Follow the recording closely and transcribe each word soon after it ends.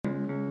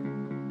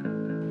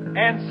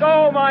And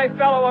so, my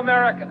fellow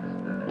Americans,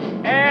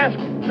 ask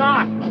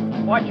not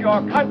what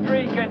your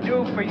country can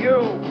do for you.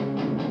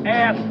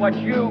 Ask what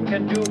you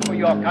can do for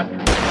your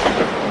country.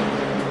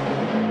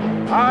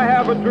 I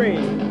have a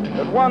dream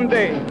that one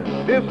day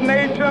this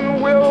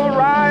nation will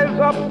rise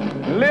up,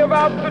 live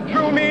out the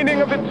true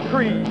meaning of its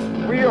creed.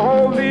 We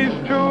hold these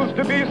truths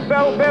to be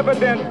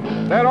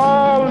self-evident, that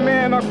all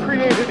men are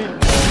created equal.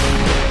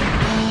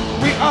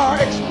 We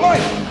are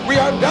exploited. We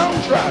are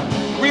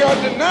downtrodden. We are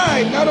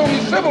denied not only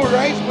civil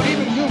rights, but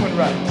even human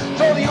rights.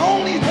 So the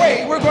only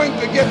way we're going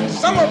to get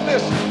some of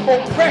this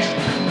oppression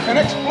and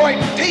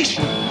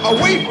exploitation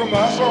away from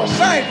us or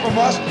aside from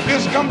us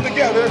is come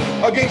together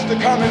against the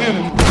common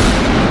enemy.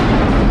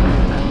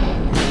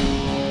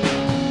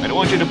 I don't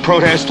want you to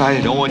protest, I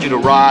don't want you to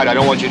riot, I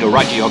don't want you to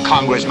write to your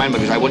congressman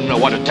because I wouldn't know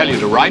what to tell you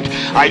to write.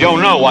 I don't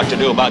know what to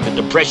do about the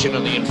depression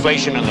and the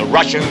inflation and the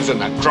Russians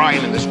and the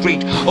crime in the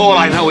street. All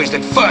I know is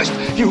that first,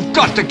 you've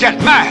got to get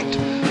mad.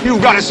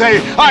 You've got to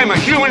say, I'm a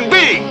human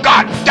being,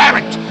 God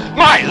damn it!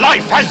 My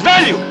life has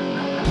value!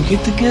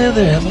 Get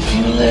together, have a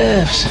few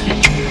laughs.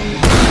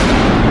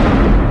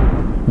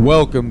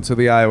 Welcome to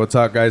the Iowa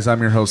Talk, guys.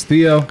 I'm your host,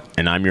 Theo.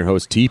 And I'm your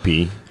host,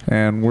 TP.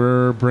 And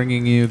we're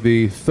bringing you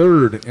the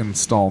third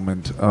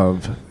installment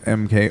of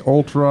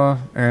MKUltra.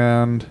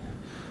 And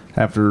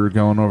after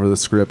going over the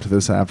script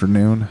this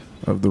afternoon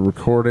of the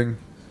recording,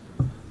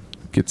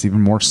 it gets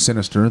even more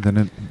sinister than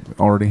it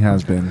already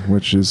has been,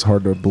 which is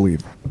hard to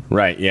believe.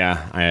 Right,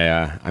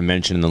 yeah. I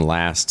mentioned in the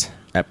last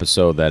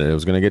episode that it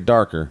was going to get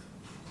darker.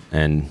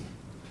 And,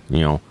 you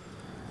know,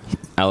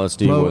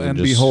 LSD Lo wasn't and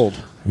just... behold.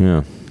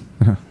 Yeah.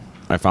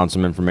 I found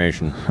some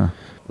information.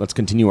 Let's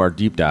continue our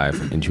deep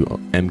dive into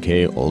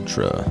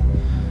MKUltra.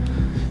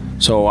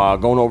 So,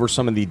 going over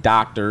some of the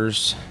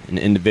doctors and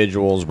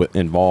individuals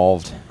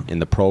involved in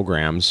the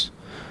programs,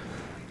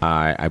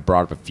 I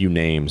brought up a few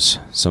names,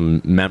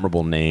 some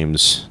memorable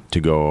names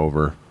to go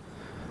over.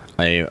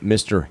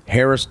 Mr.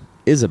 Harris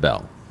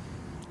Isbell.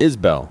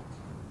 Isbell.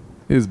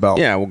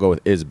 Yeah, we'll go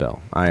with Isbell.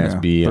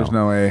 ISB. There's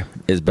no A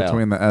Isbell.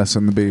 between the S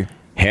and the B.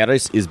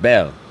 Harris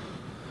Isbell.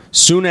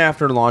 Soon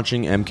after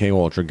launching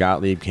MKUltra,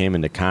 Gottlieb came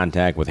into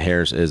contact with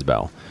Harris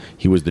Isbell.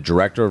 He was the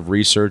director of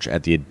research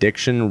at the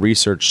Addiction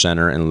Research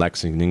Center in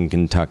Lexington,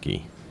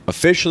 Kentucky.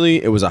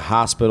 Officially, it was a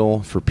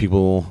hospital for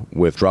people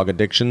with drug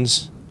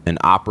addictions and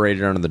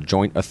operated under the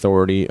joint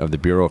authority of the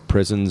Bureau of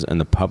Prisons and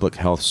the Public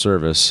Health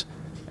Service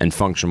and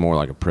functioned more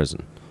like a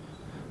prison.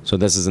 So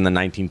this is in the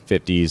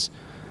 1950s.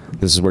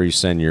 This is where you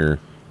send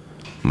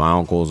my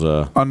uncle's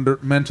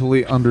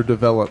mentally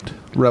underdeveloped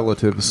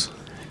relatives.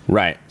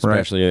 Right,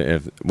 especially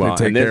if they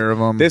take care of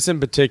them. This in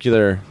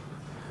particular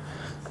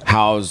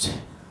housed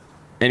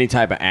any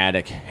type of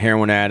addict,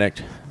 heroin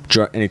addict,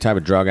 any type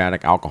of drug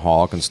addict,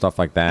 alcoholic, and stuff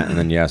like that. And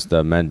then yes,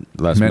 the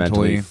less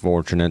mentally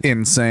fortunate,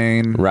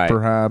 insane, right,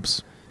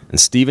 perhaps. And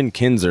Stephen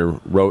Kinzer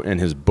wrote in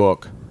his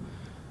book,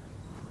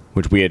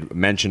 which we had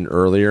mentioned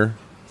earlier,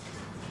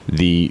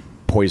 The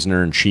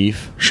Poisoner in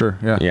Chief. Sure,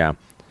 yeah.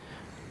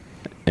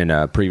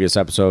 In previous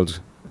episodes.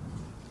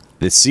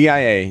 The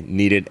CIA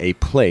needed a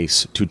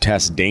place to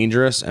test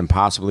dangerous and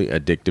possibly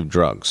addictive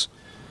drugs.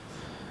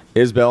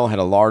 Isbell had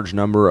a large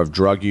number of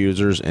drug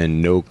users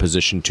and no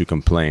position to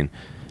complain.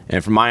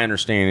 And from my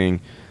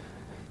understanding,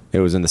 it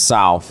was in the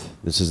South.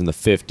 This is in the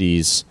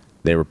 50s.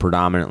 They were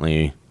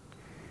predominantly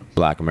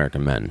black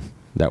American men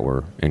that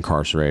were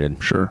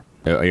incarcerated. Sure.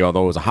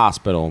 Although it was a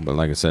hospital, but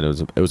like I said,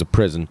 it was a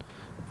prison.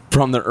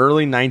 From the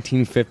early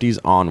 1950s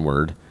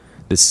onward,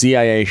 the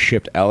CIA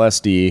shipped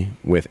LSD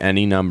with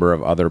any number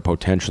of other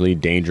potentially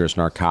dangerous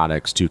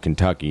narcotics to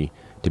Kentucky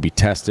to be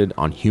tested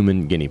on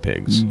human guinea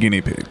pigs.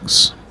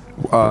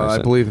 I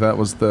believe that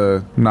was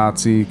the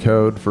Nazi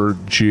code for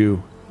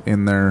Jew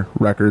in their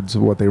records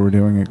of what they were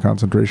doing at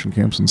concentration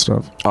camps and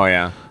stuff. Oh,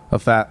 yeah. A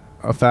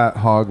fat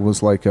hog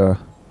was like a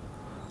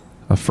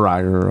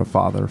friar or a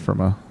father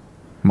from a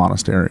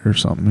monastery or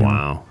something.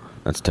 Wow.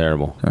 That's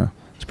terrible. Yeah.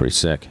 It's pretty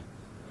sick.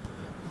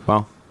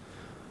 Well,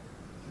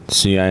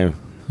 CIA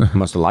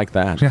must have liked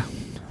that. Yeah.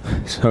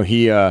 So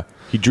he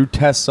drew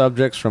test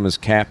subjects from his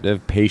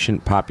captive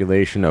patient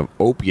population of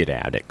opiate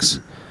addicts,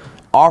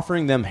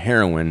 offering them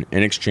heroin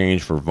in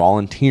exchange for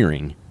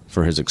volunteering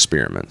for his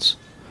experiments.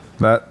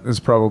 That is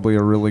probably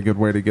a really good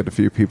way to get a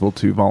few people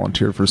to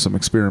volunteer for some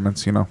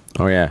experiments, you know.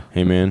 Oh, yeah.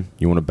 Hey, man,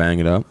 you want to bang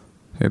it up?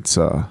 It's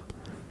one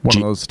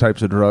of those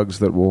types of drugs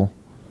that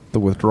the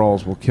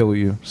withdrawals will kill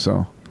you,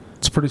 so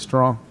it's pretty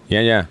strong.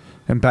 Yeah.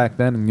 And back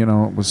then, you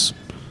know, it was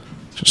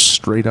just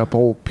straight up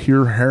old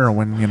pure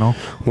heroin, you know.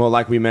 Well,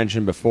 like we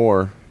mentioned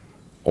before,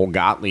 old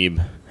Gottlieb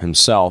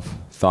himself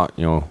thought,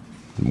 you know,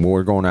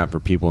 we're going after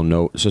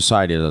people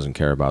society doesn't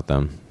care about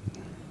them.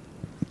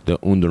 The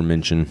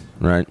Untermenschen,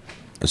 right?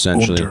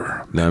 Essentially,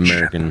 the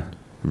American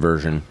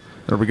version.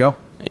 There we go.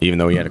 Even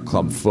though he had a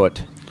club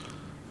foot.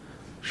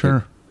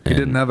 Sure. He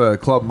didn't have a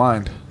club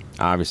mind.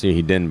 Obviously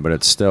he didn't, but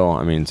it's still,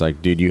 I mean, it's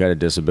like, dude, you had a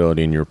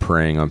disability and you're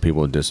preying on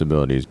people with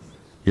disabilities.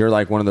 You're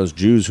like one of those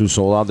Jews who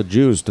sold out the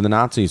Jews to the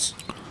Nazis.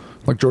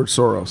 Like George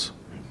Soros.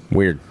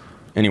 Weird.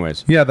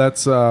 Anyways. Yeah,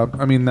 that's,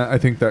 I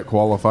think that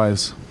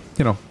qualifies,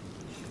 you know,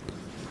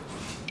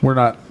 We're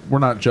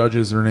not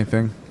judges or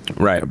anything.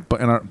 Right.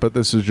 But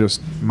this is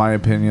just my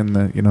opinion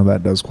that,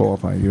 that does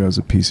qualify you as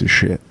a piece of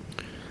shit.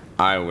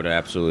 I would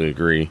absolutely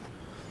agree.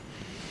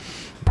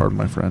 Pardon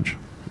my French.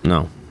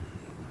 No.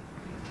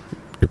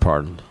 You're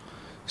pardoned.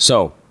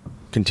 So,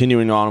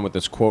 continuing on with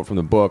this quote from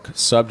the book,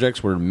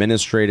 subjects were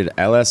administered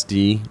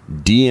LSD,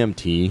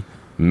 DMT,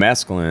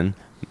 mescaline,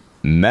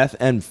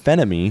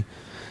 methamphetamine,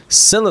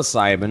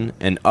 psilocybin,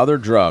 and other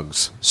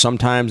drugs,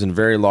 sometimes in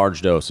very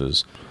large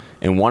doses.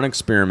 In one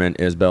experiment,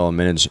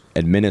 Isbell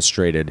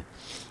administered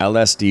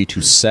LSD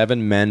to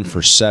 7 men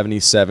for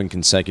 77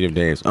 consecutive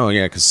days. Oh,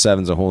 yeah, because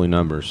 7's a holy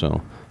number,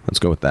 so let's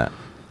go with that.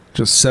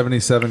 Just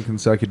 77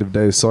 consecutive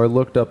days. So I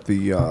looked up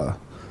the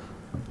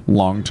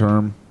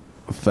long-term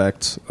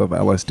effects of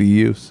LSD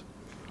use.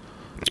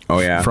 Oh,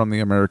 yeah. From the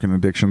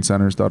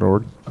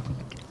AmericanAddictionCenters.org.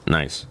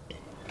 Nice.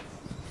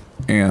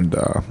 And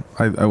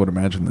I would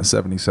imagine the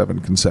 77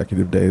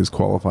 consecutive days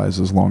qualifies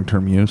as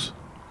long-term use.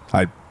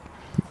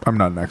 I'm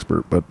not an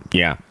expert, but...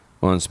 Yeah.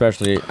 Well,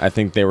 especially, I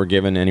think they were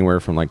given anywhere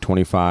from like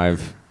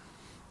 25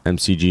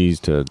 mcgs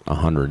to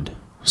 100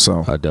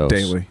 a dose.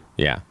 Daily.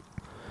 Yeah.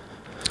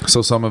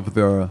 So some of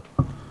the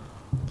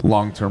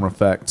long-term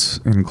effects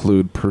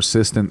include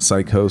persistent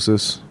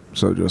psychosis.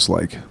 So just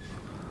like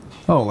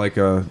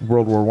a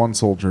World War I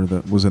soldier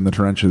that was in the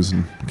trenches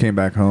and came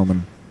back home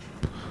and,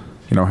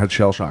 had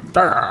shell shock. Just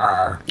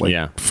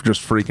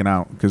freaking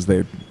out because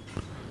they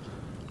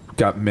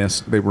got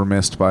missed. They were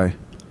missed by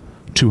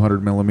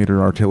 200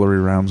 millimeter artillery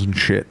rounds and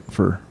shit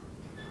for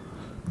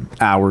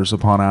hours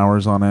upon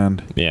hours on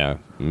end. Yeah.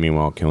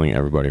 Meanwhile, killing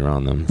everybody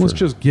around them. Let's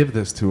just give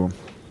this to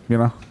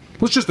them,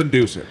 Let's just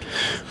induce it.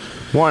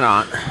 Why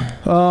not?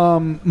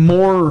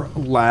 More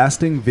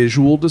lasting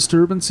visual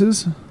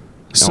disturbances.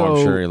 So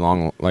I'm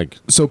sure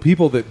So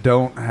people that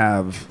don't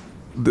have...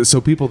 So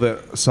people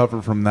that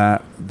suffer from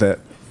that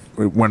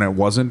when it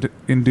wasn't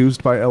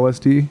induced by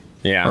LSD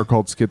are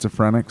called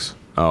schizophrenics.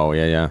 Oh,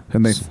 yeah.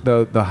 And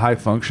the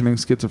high-functioning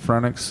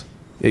schizophrenics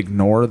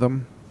ignore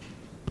them.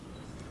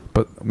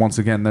 But once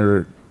again,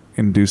 they're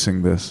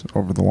inducing this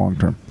over the long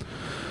term.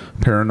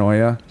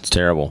 Paranoia. It's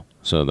terrible.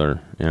 So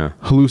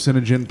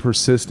Hallucinogen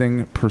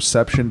persisting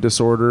perception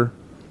disorder,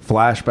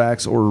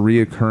 flashbacks or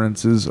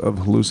reoccurrences of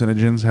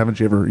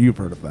hallucinogens. You've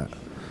heard of that?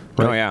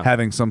 Right? Oh, yeah.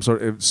 Having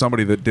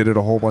somebody that did it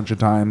a whole bunch of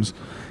times,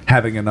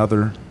 having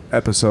another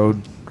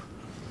episode,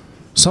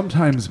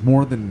 sometimes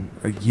more than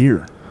a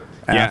year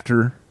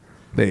after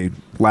they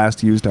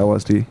last used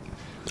LSD.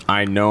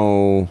 I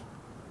know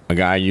a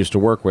guy I used to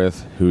work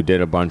with who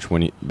did a bunch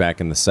back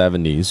in the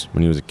 70s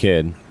when he was a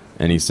kid,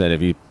 and he said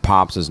if he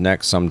pops his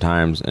neck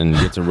sometimes and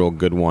gets a real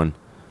good one,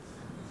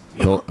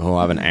 he'll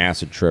have an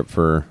acid trip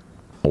for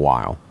a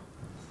while.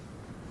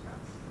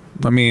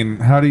 I mean,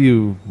 how do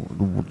you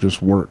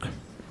just work?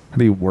 How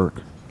do you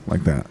work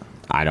like that?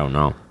 I don't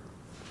know.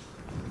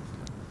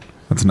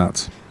 That's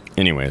nuts.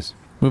 Anyways.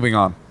 Moving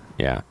on.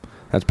 Yeah.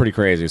 That's pretty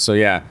crazy. So,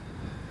 yeah.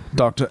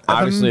 Dr. Evan,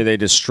 obviously, they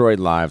destroyed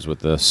lives with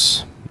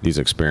these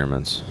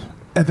experiments.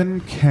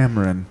 Evan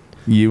Cameron.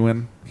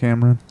 Ewan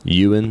Cameron?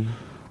 Ewan?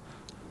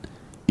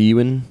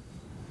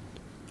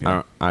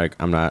 Yeah. I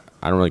don't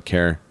really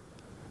care.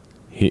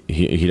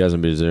 He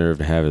doesn't deserve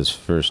to have his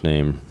first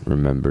name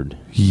remembered.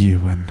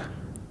 Ewan.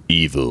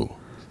 Evil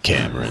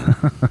Cameron.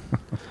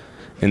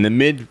 In the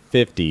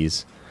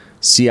mid-50s,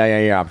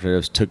 CIA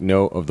operatives took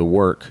note of the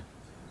work,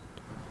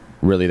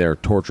 really their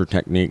torture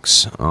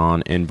techniques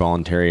on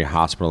involuntary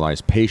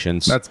hospitalized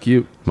patients. That's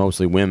cute.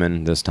 Mostly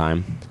women this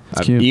time.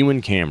 That's cute.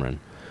 Ewan Cameron,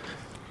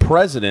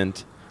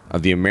 president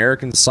of the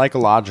American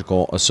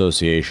Psychological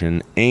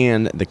Association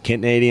and the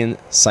Canadian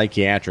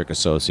Psychiatric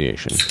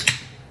Association.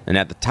 And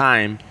at the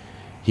time,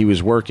 he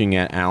was working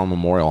at Allen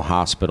Memorial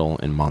Hospital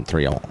in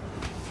Montreal.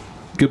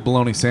 Good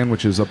bologna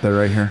sandwiches up there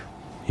right here.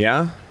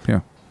 Yeah? Yeah.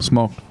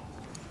 Smoked.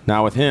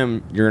 Now with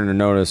him, you're going to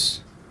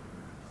notice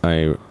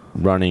a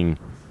running...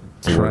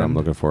 Trend. What I'm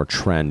looking for, a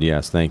trend.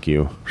 Yes, thank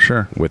you.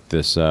 Sure. With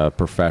this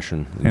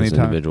profession this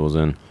individual's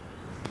in.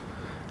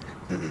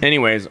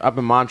 Anyways, up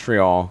in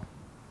Montreal,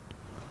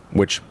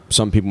 which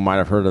some people might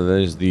have heard of,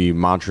 is the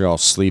Montreal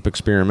sleep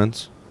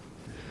experiments.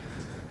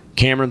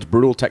 Cameron's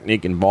brutal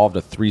technique involved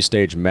a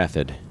 3-stage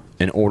method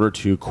in order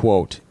to,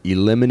 quote,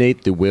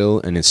 eliminate the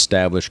will and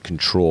establish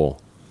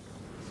control.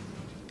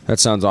 That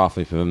sounds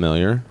awfully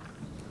familiar.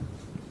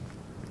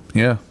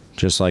 Yeah.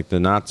 Just like the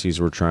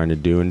Nazis were trying to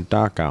do in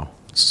Dachau.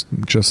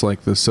 Just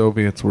like the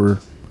Soviets were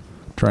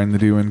trying to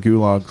do in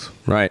gulags.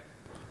 Right.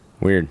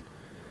 Weird.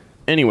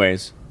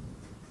 Anyways,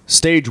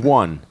 stage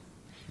 1,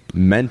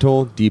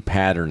 mental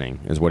depatterning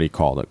is what he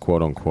called it,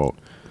 quote unquote,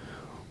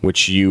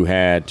 which you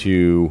had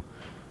to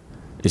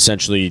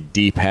essentially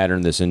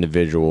depattern this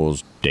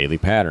individual's daily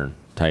pattern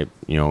type.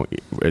 Do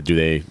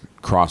they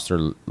cross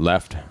their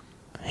left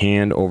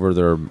hand over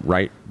their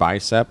right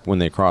bicep when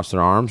they cross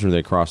their arms, or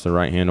they cross their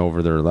right hand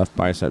over their left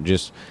bicep?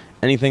 Just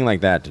anything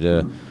like that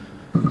to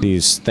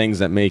these things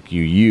that make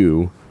you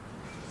you.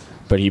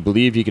 But he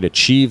believed he could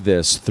achieve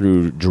this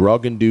through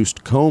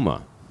drug-induced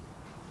coma,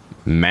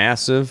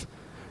 massive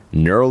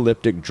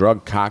neuroleptic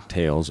drug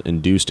cocktails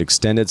induced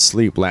extended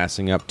sleep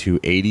lasting up to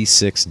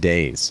 86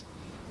 days.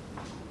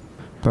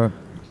 But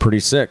Pretty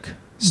sick.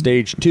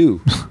 Stage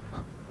 2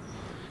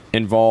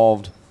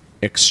 involved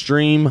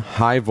extreme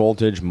high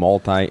voltage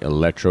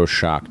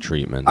multi-electroshock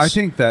treatments. I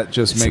think that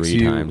just makes 3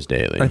 you times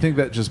daily. I think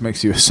that just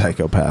makes you a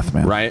psychopath,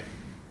 man. Right?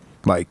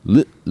 Like,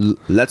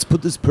 Let's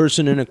put this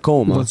person in a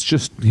coma let's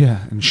just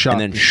and shock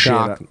and then the shit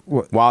shock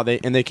out- while they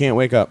can't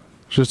wake up.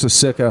 Just a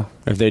sicko.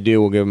 If they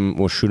do,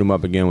 we'll shoot them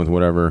up again with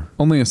whatever.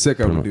 Only a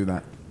sicko would do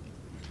that.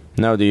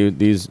 No,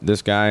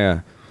 this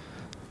guy,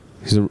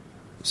 he's a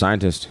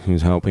scientist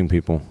who's helping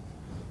people.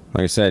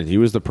 Like I said, he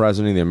was the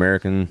president of the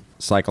American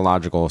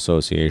Psychological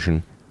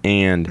Association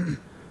and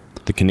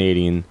the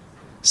Canadian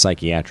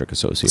Psychiatric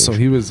Association. So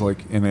he was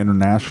like an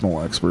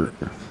international expert.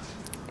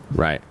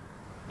 Right.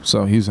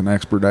 So he's an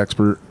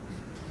expert.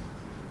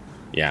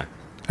 Yeah.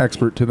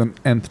 Expert to the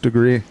nth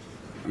degree.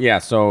 Yeah,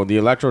 so the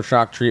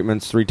electroshock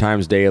treatments 3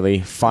 times daily.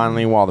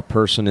 Finally, while the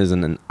person is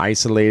in an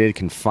isolated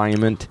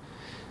confinement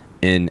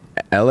in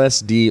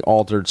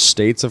LSD-altered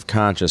states of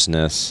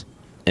consciousness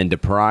and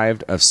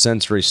deprived of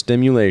sensory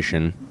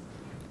stimulation,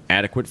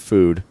 adequate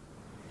food,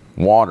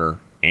 water,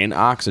 and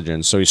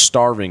oxygen, so he's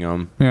starving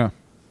them Yeah.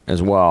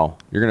 as well.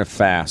 You're going to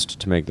fast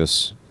to make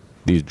these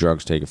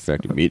drugs take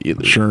effect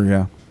immediately. Sure,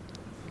 yeah.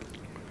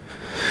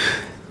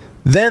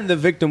 Then the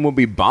victim will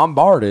be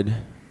bombarded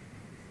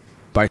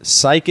by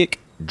psychic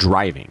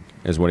driving,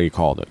 is what he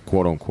called it,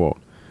 quote unquote,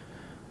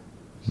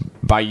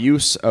 by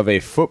use of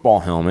a football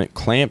helmet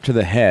clamped to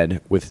the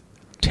head with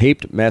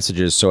taped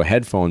messages, so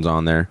headphones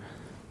on there,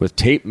 with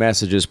taped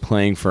messages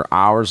playing for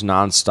hours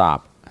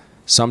nonstop,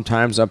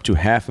 sometimes up to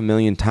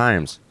 500,000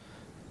 times.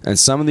 And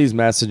some of these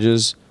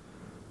messages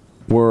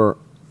were,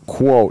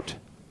 quote,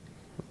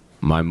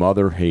 "My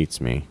mother hates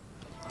me."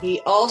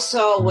 He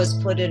also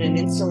was put in an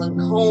insulin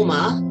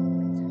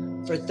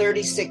coma for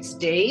 36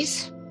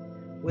 days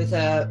with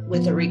a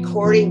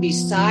recording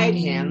beside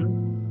him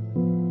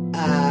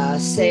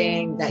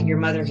saying that your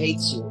mother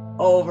hates you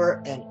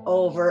over and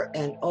over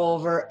and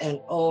over and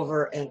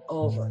over and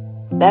over.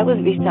 That was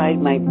beside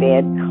my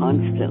bed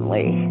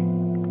constantly,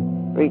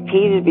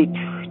 repeated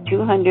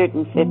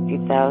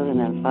 250,000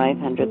 and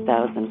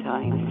 500,000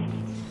 times.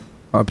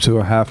 Up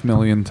to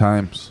 500,000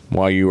 times.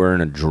 While you were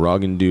in a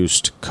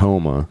drug-induced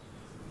coma,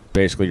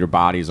 basically your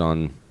body's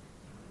on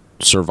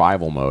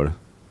survival mode.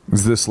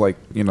 Is this like,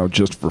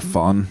 just for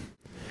fun?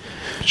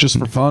 Just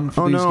for fun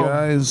for these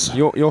guys?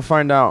 You'll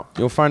find out.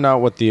 You'll find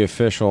out what the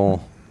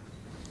official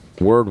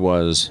word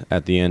was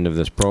at the end of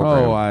this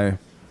program.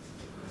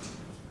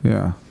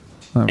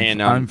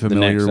 I'm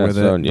familiar with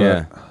it.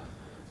 Yeah,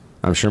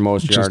 I'm sure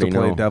most of you already know. Just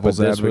to play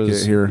devil's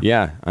advocate here.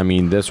 Yeah, I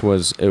mean, this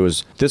was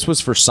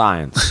for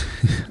science.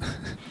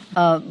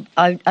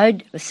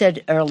 I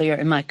said earlier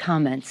in my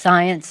comment,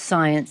 science,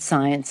 science,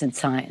 science, and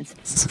science.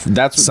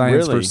 That's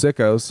science really, for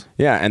sickos.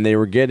 Yeah, and they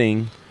were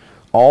getting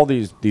all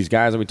these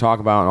guys that we talk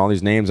about and all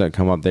these names that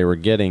come up. They were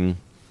getting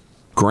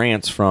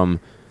grants from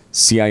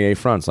CIA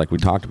fronts, like we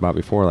talked about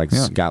before. Like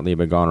Gottlieb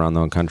had gone around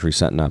the country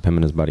setting up, him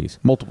and his buddies.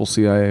 Multiple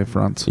CIA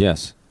fronts.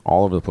 Yes,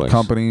 all over the place.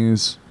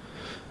 Companies.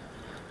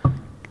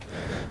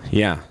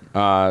 Yeah,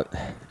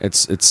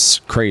 it's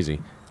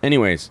crazy.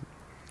 Anyways,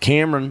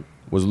 Cameron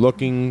was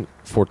looking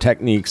for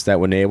techniques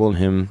that would enable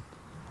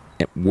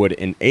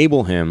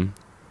him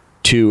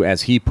to,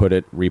 as he put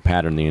it,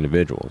 repattern the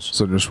individuals.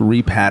 So just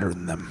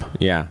repattern them.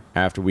 Yeah.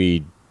 After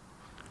we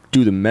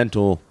do the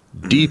mental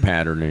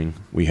depatterning,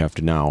 we have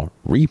to now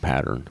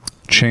repattern.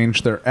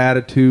 Change their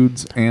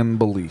attitudes and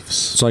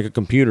beliefs. It's like a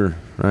computer,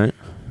 right?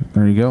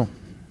 There you go.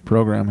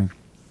 Programming.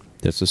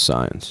 This is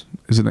science.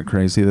 Isn't it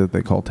crazy that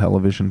they call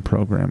television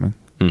programming?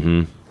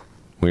 Mm-hmm.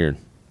 Weird.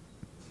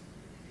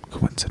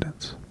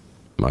 Coincidence.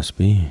 Must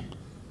be.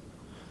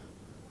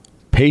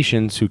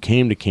 Patients who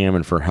came to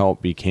Cameron for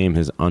help became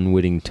his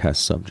unwitting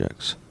test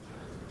subjects.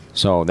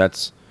 So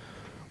that's,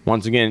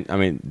 once again, I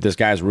mean, this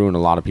guy's ruined a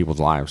lot of people's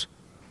lives.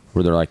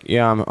 Where they're like,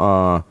 yeah,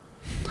 I'm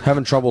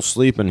having trouble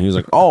sleeping. He's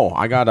like, oh,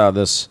 I got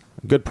this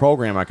good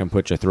program I can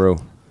put you through.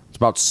 It's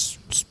about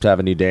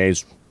 70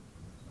 days.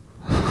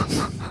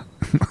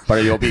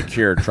 But you'll be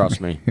cured, trust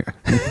me.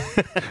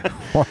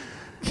 Well,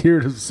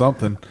 cured of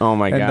something. Oh,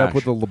 my gosh. End up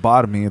with a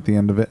lobotomy at the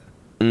end of it.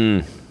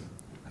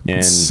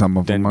 And some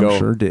of them I'm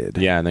sure did.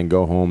 Yeah, and then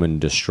go home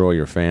and destroy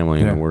your family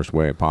in the worst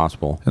way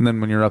possible. And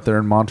then when you're up there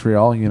in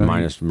Montreal,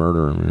 minus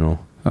murder, and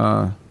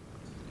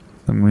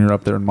when you're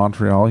up there in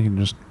Montreal, you can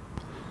just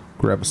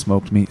grab a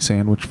smoked meat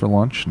sandwich for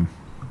lunch and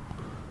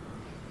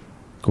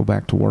go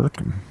back to work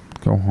and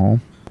go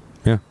home.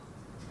 Yeah.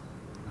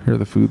 Hear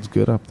the food's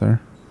good up there.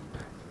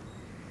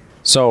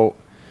 So,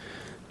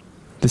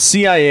 the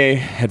CIA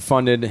had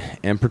funded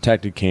and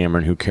protected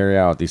Cameron, who carried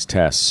out these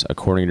tests,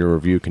 according to a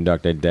review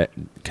conducted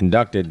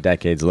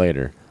decades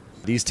later.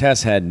 These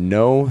tests had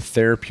no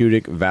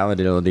therapeutic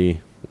validity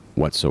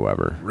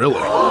whatsoever. Really?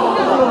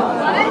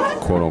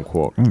 Quote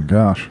unquote. Oh,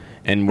 gosh.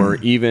 And were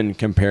even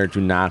compared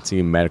to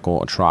Nazi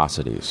medical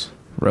atrocities.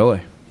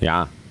 Really?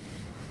 Yeah.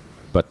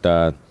 But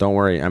don't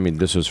worry. I mean,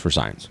 this was for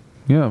science.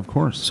 Yeah, of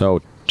course.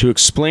 So, To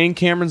explain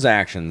Cameron's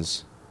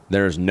actions,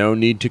 there is no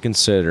need to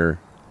consider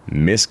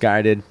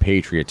misguided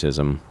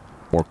patriotism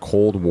or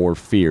Cold War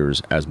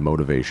fears as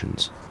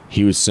motivations.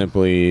 He was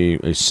simply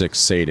a sick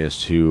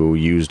sadist who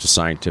used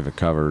scientific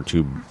cover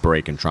to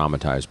break and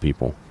traumatize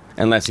people.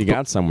 Unless he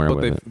got somewhere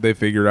with it. They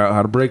figured out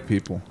how to break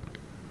people.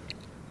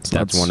 So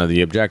that's one of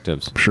the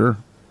objectives. Sure.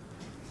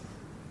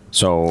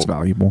 So it's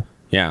valuable.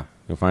 Yeah,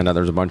 you'll find out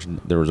there was a bunch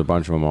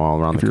of them all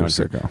around the country.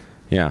 Sicko.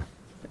 Yeah,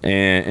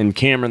 and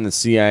Cameron, the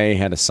CIA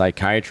had a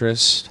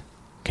psychiatrist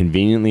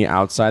conveniently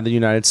outside the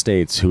United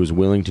States who was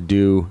willing to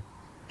do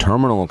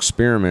terminal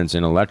experiments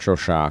in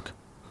electroshock,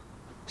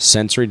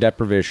 sensory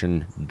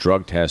deprivation,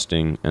 drug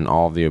testing, and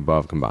all of the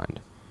above combined.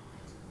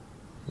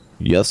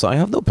 Yes, I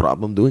have no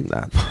problem doing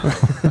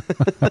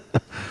that.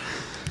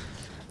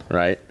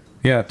 Right?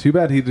 Yeah, too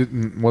bad he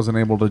wasn't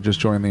able to just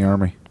join the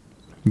army.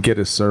 Get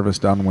his service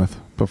done with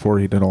before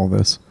he did all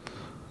this.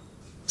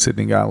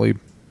 Sidney Gottlieb.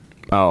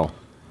 Oh,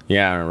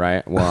 yeah,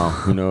 right. Well,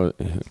 who knows?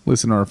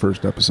 Listen to our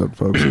first episode,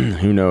 folks.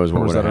 Who knows what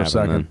Or was would that have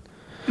our happened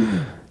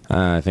second? then.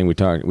 I think we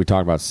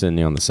talked about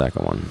Sidney on the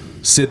second one.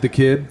 Sid the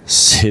Kid?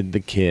 Sid the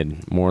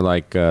Kid. More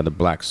like the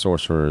Black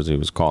Sorcerer, as he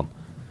was called.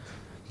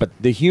 But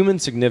the human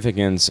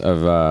significance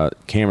of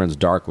Cameron's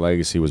dark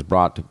legacy was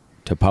brought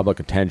to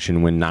public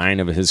attention when 9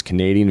 of his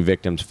Canadian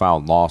victims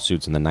filed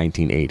lawsuits in the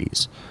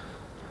 1980s.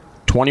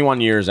 21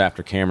 years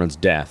after Cameron's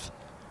death,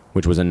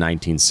 which was in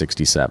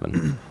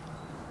 1967.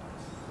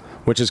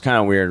 Which is kind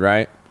of weird,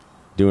 right?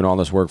 Doing all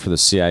this work for the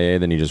CIA,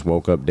 then you just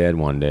woke up dead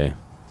one day.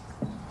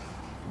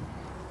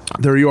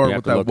 There you are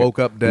with that woke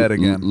up dead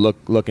again.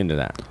 Look into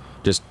that.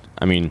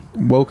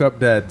 Woke up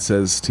dead,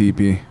 says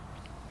TP.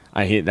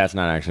 That's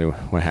not actually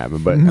what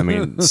happened, but I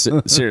mean,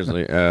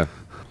 seriously,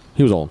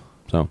 he was old,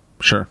 so.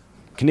 Sure.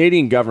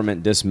 Canadian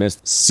government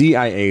dismissed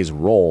CIA's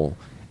role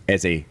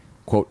as a,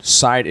 quote,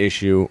 side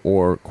issue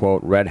or,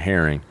 quote, red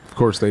herring. Of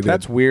course they did.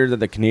 That's weird that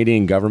the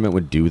Canadian government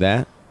would do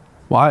that.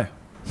 Why?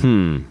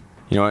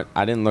 You know what?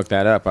 I didn't look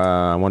that up.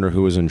 I wonder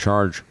who was in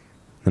charge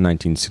in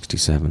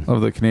 1967.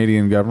 Of the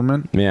Canadian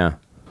government? Yeah.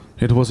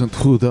 It wasn't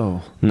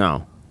Trudeau.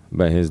 No,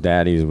 but his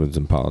daddy was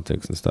in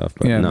politics and stuff.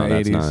 But yeah, no, in the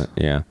that's 80s. not.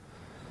 Yeah.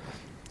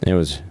 It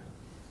was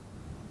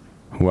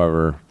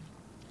whoever.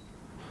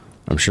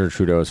 I'm sure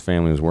Trudeau's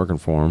family was working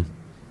for him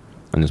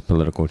on his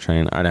political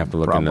chain. I'd have to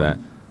look into that.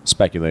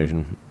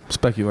 Speculation.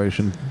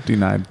 Speculation.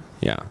 Denied.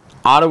 Yeah.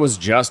 Ottawa's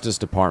Justice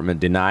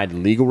Department denied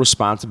legal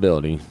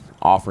responsibility,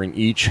 offering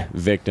each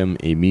victim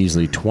a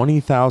measly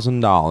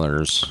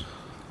 $20,000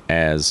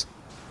 as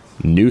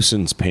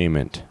nuisance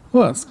payment.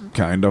 Well, that's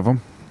kind of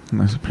them.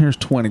 Here's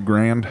 20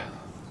 grand.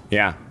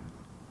 Yeah.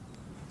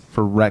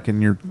 For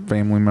wrecking your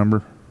family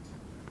member.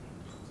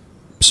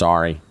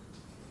 Sorry.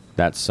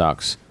 That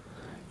sucks.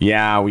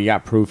 Yeah, we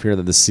got proof here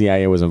that the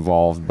CIA was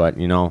involved, but,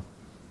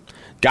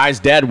 guy's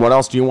dead. What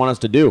else do you want us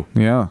to do?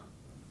 Yeah.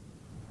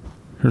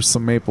 Here's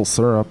some maple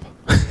syrup.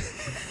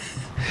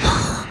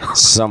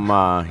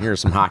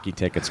 Here's some hockey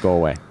tickets. Go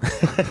away.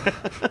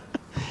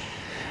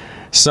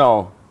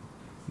 So,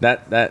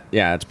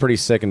 it's pretty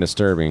sick and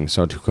disturbing.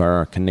 So, to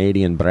our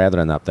Canadian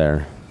brethren up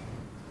there,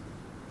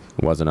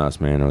 it wasn't us,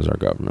 man. It was our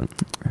government.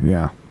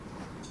 Yeah.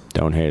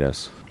 Don't hate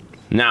us.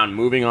 Now,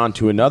 moving on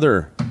to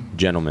another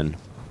gentleman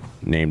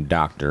named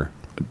Doctor.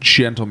 A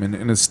gentleman,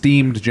 an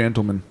esteemed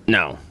gentleman.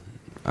 No,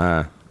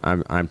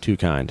 I'm too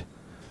kind.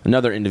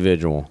 Another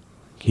individual.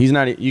 He's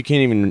not. You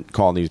can't even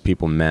call these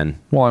people men.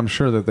 Well, I'm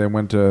sure that they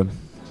went to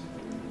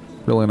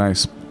really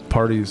nice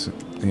parties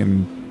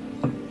in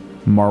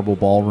marble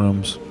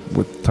ballrooms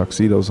with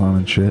tuxedos on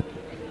and shit.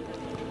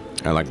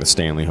 I like the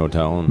Stanley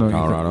Hotel in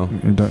Colorado.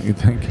 Don't you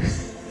think?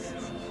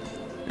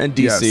 And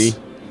DC.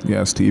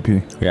 Yes,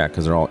 TP. Yeah,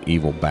 because they're all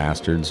evil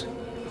bastards.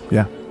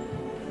 Yeah.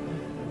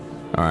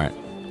 All right.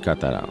 Cut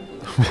that out.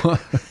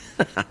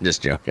 I'm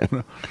just joking.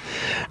 All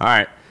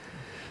right.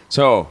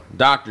 So,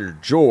 Dr.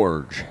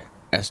 George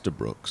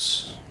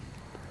Estabrooks,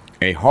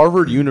 a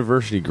Harvard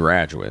University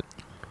graduate,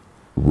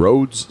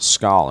 Rhodes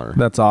Scholar.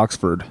 That's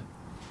Oxford.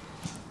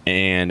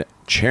 And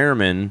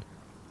chairman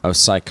of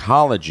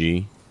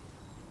psychology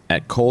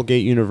at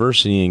Colgate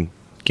University in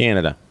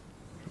Canada.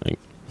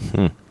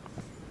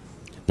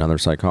 Another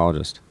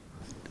psychologist.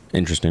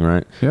 Interesting,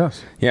 right?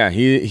 Yes. Yeah,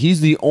 he's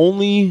the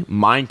only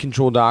mind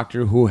control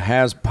doctor who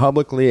has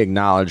publicly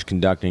acknowledged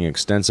conducting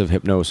extensive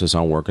hypnosis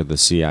on work at the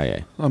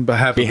CIA. On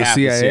behalf of the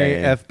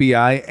CIA,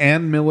 FBI,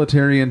 and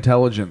military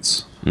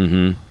intelligence.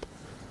 Mm-hmm.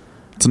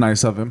 It's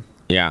nice of him.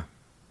 Yeah.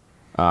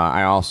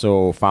 I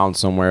also found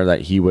somewhere that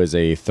he was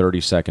a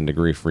 32nd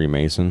degree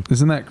Freemason.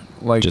 Isn't that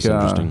just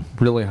interesting?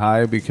 Really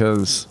high?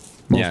 Because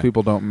most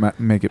people don't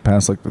make it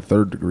past like the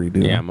 3rd degree, do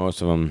they? Yeah,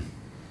 most of them.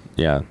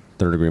 Yeah,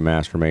 3rd degree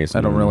Master Mason.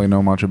 I don't really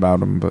know much about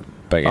them, but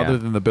yeah. Other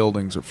than the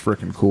buildings are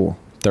freaking cool.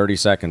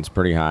 32nd's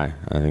pretty high.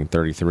 I think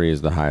 33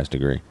 is the highest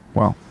degree.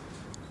 Wow.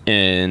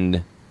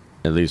 And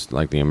at least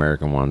like the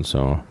American one,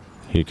 so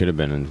he could have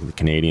been in the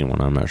Canadian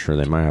one. I'm not sure.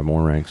 They might have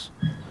more ranks.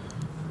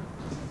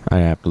 I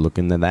have to look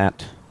into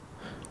that.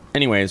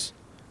 Anyways,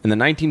 in the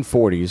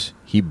 1940s,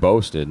 he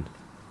boasted,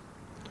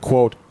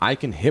 quote, "I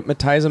can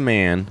hypnotize a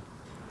man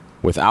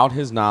without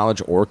his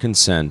knowledge or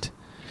consent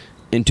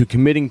into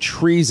committing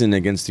treason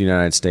against the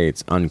United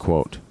States,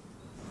 unquote.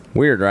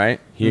 Weird, right?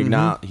 He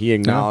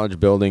acknowledged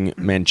building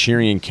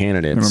Manchurian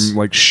candidates. And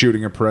like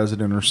shooting a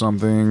president or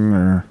something,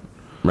 or...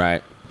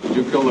 Right. Did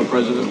you kill the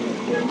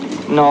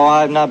president? No,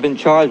 I've not been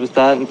charged with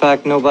that. In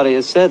fact, nobody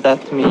has said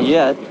that to me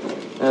yet.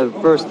 The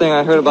first thing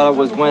I heard about it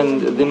was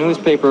when the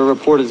newspaper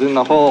reporters in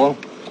the hall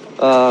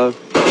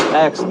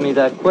asked me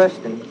that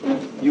question.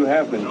 You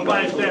have been.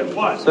 Nobody said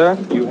what? Sir?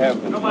 You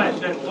have been. Nobody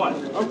said what?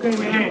 Okay,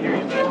 we can't hear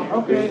you.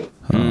 Okay.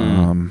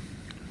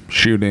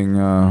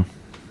 Shooting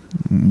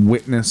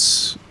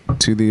witness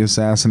to the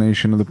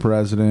assassination of the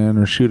president,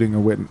 or shooting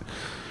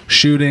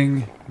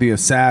the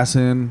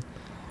assassin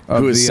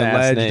of the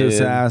alleged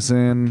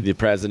assassin, the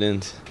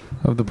president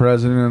of the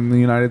president of the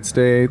United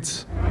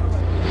States.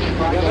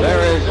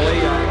 There is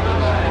Lee.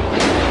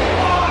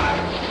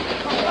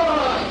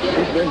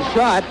 He's been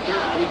shot.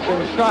 He's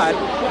been shot.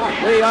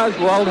 Lee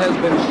Oswald has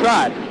been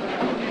shot.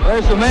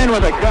 There's a man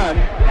with a gun.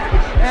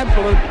 It's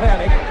absolute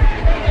panic.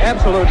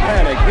 Absolute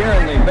panic here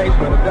in the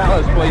basement of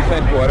Dallas Police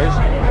Headquarters.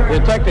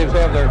 Detectives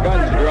have their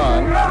guns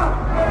drawn.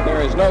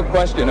 There is no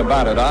question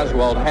about it.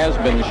 Oswald has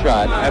been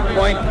shot at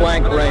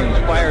point-blank range,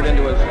 fired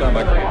into his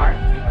stomach.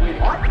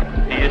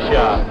 He is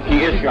shot.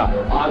 He is shot.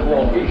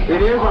 Oswald.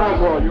 It is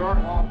Oswald. You're...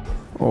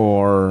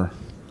 Or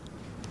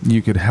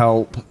you could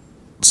help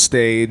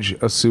stage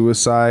a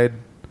suicide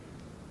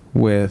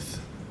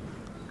with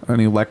an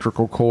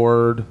electrical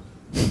cord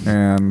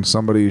and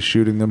somebody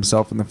shooting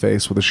themselves in the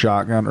face with a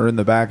shotgun, or in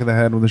the back of the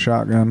head with a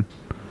shotgun.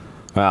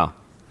 Wow.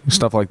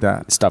 Stuff like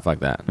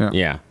that.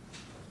 Yeah.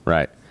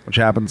 Right. Which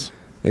happens.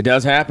 It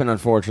does happen,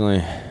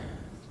 unfortunately.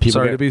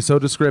 Sorry to be so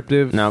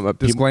descriptive. No, but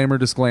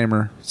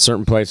disclaimer.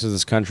 Certain places in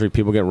this country,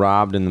 people get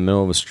robbed in the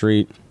middle of a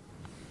street,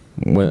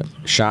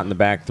 shot in the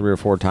back 3 or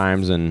 4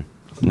 times, and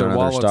none of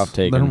their stuff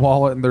taken. Their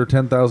wallet and their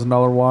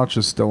 $10,000 watch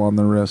is still on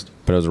their wrist.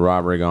 But it was a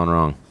robbery gone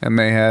wrong. And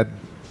they had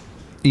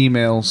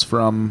emails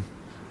from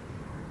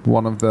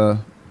one of the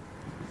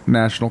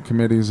national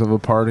committees of a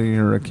party,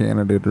 or a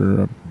candidate,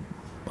 or a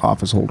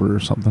office holder or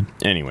something.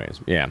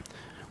 Anyways, yeah.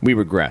 We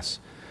regress.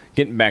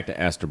 Getting back to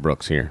Esther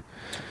Brooks here.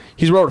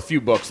 He's wrote a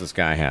few books, this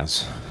guy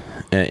has.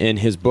 In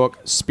his book,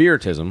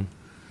 Spiritism,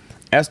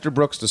 Esther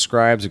Brooks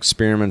describes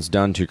experiments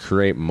done to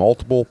create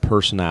multiple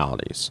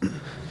personalities.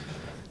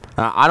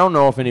 I don't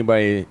know if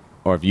anybody,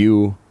 or if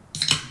you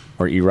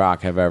or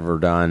Iraq have ever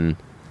done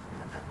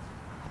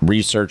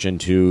research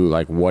into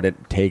like what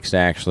it takes to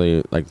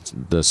actually, like,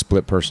 the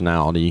split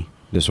personality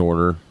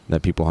disorder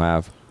that people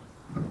have.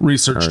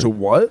 Research to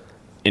what?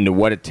 Into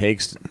what it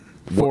takes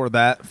for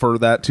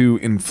that to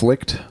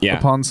inflict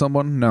upon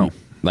someone? No.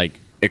 Like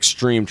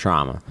extreme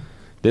trauma.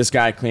 This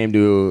guy claimed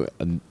to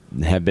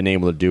have been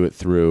able to do it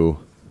through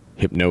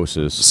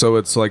hypnosis. So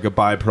it's like a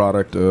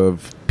byproduct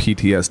of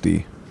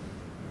PTSD.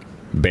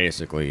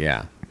 Basically,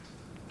 yeah.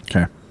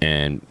 Okay.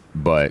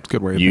 But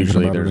good way of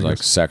usually about there's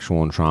like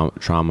sexual and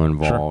trauma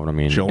involved. Sure. I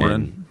mean,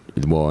 children.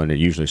 And it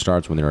usually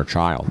starts when they're a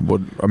child.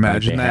 Would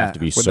imagine they that have to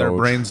be with their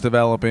brains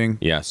developing.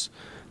 Yes,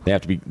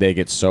 they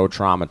get so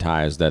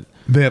traumatized that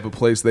they have a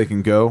place they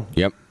can go.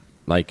 Yep,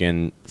 like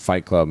in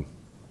Fight Club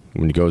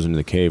when he goes into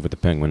the cave with the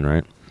penguin,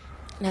 right?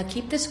 Now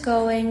keep this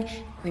going.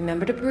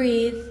 Remember to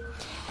breathe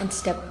and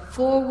step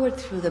forward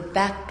through the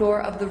back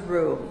door of the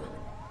room.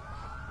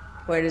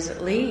 Where does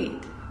it lead?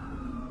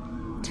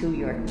 To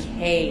your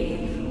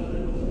cave.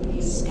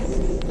 Step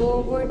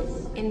forward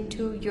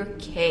into your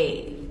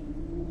cave.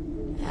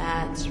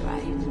 That's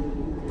right.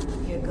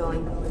 You're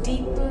going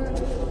deeper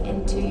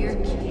into your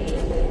cave.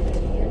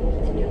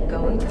 And you're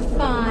going to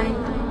find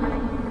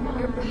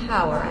your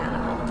power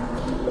animal.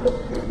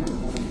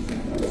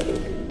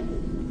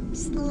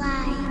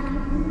 Slide.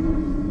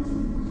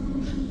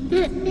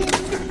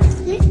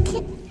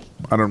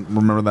 I don't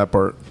remember that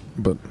part,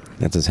 but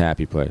that's his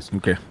happy place.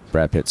 Okay.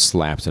 Brad Pitt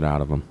slaps it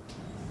out of him.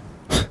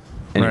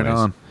 Right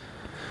on.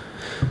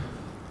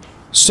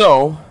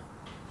 So,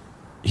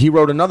 he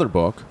wrote another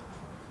book.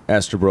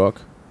 Esther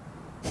Brooks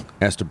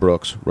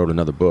wrote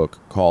another book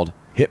called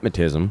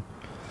Hypnotism,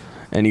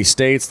 and he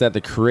states that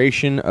the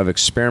creation of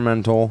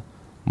experimental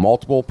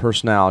multiple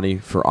personality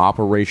for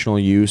operational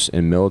use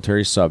in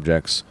military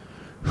subjects,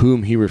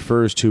 whom he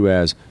refers to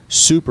as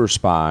super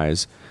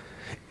spies,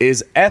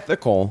 is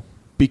ethical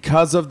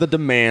because of the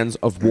demands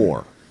of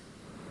war.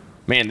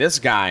 Man, this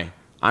guy,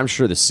 I'm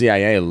sure the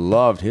CIA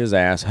loved his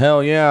ass.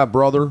 Hell yeah,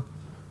 brother.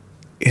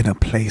 In a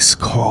place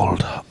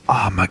called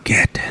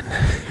Armageddon.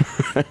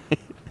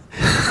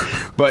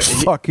 But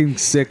fucking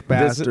sick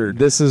bastard.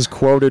 This is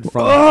quoted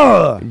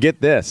from.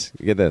 Get this.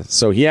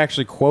 So he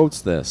actually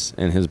quotes this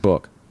in his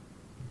book.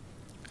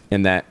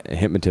 In that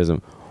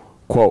Hypnotism,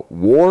 quote,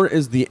 "War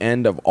is the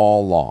end of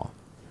all law.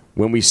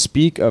 When we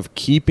speak of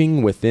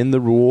keeping within the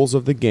rules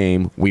of the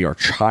game, we are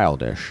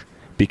childish,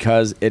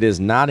 because it is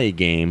not a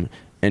game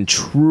and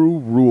true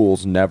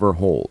rules never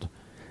hold.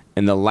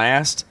 In the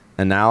last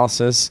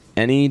analysis,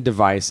 any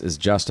device is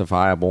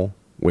justifiable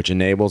which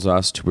enables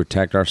us to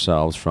protect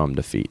ourselves from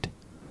defeat."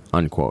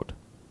 Unquote.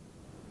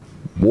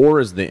 War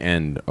is the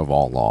end of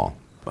all law.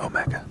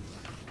 Omega.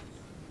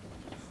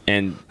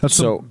 And that's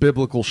so some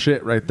biblical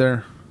shit right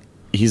there.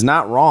 He's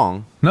not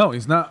wrong. No,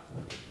 he's not.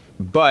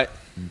 But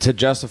to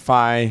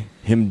justify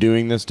him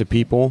doing this to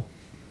people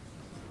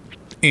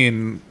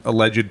in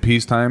alleged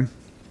peacetime,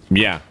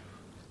 yeah,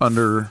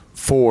 for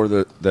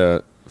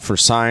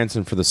science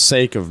and for the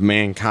sake of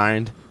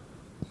mankind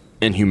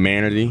and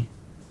humanity.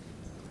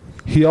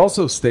 He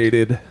also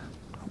stated,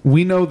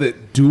 "We know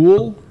that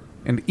dual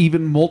and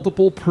even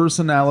multiple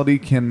personality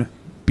can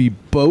be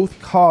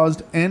both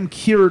caused and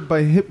cured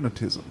by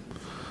hypnotism.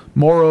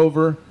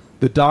 Moreover,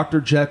 the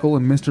Dr. Jekyll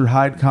and Mr.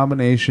 Hyde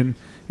combination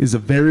is a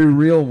very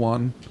real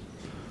one.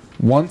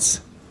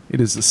 Once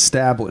it is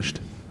established,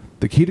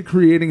 the key to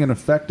creating an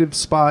effective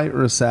spy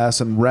or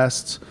assassin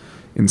rests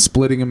in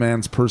splitting a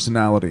man's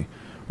personality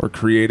or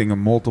creating a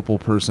multiple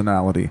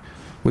personality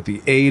with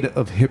the aid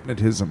of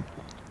hypnotism.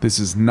 This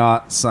is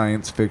not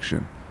science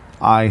fiction.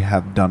 I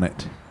have done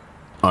it."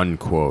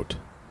 Unquote.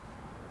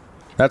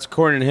 That's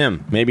according to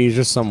him. Maybe he's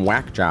just some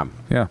whack job.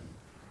 Yeah.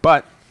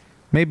 But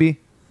maybe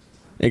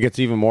it gets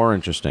even more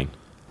interesting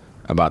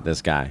about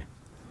this guy.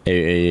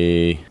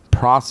 A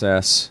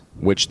process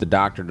which the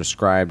doctor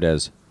described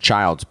as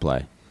child's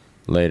play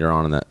later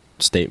on in that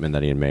statement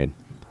that he had made.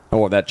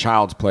 Oh, that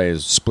child's play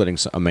is splitting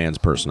a man's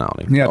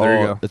personality. Yeah, there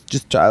you go. It's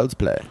just child's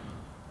play.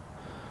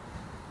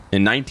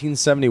 In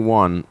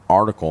 1971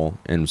 article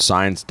in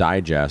Science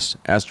Digest,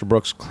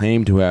 Estabrooks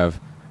claimed to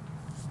have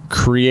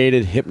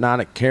created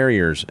hypnotic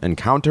carriers and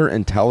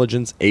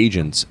counterintelligence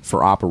agents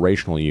for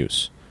operational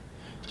use.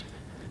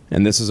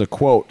 And this is a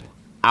quote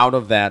out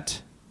of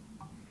that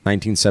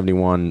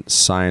 1971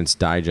 Science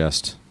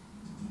Digest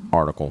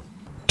article.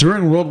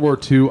 "During World War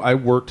II, I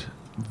worked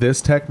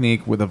this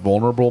technique with a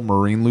vulnerable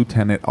Marine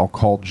lieutenant I'll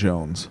call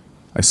Jones.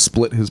 I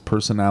split his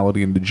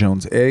personality into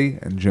Jones A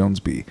and Jones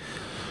B.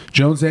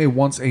 Jones A,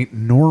 once a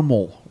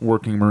normal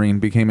working Marine,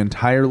 became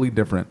entirely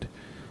different.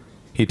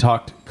 He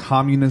talked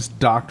communist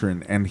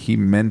doctrine, and he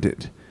meant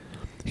it.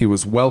 He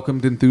was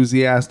welcomed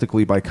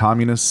enthusiastically by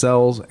communist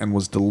cells and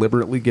was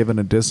deliberately given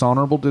a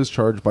dishonorable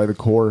discharge by the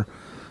Corps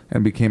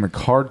and became a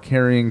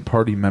card-carrying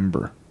party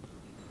member.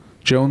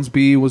 Jones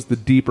B was the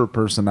deeper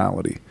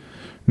personality,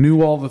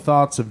 knew all the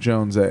thoughts of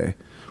Jones A,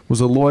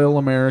 was a loyal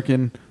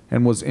American,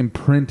 and was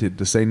imprinted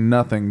to say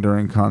nothing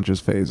during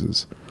conscious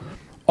phases.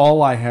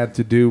 All I had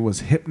to do was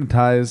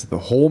hypnotize the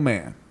whole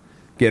man,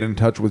 get in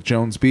touch with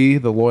Jones B,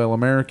 the loyal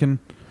American,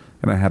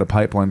 and I had a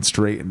pipeline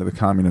straight into the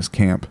communist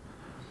camp.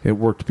 It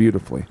worked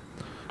beautifully."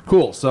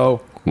 Cool.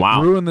 So,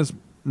 ruined this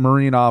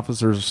Marine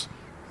officer's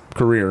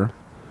career.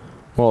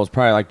 Well, it's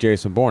probably like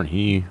Jason Bourne.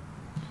 He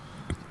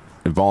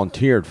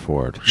volunteered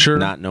for it. Sure.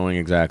 Not knowing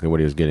exactly what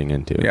he was getting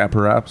into. Yeah,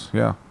 perhaps.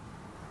 Yeah.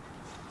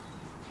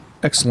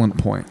 Excellent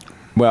point.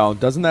 Well,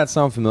 doesn't that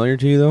sound familiar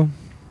to you, though?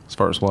 As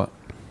far as what?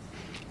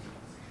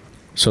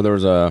 So there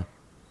was a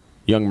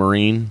young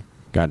Marine,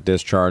 got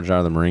discharged out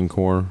of the Marine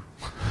Corps,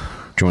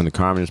 joined the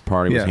Communist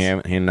Party, was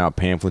handing out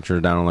pamphlets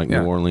down in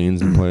New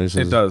Orleans and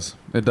places. It does.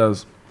 It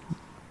does.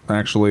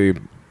 Actually,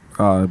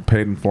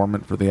 paid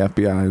informant for the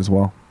FBI as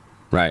well.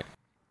 Right.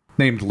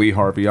 Named Lee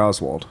Harvey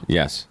Oswald.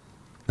 Yes.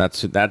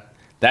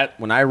 That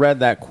when I read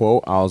that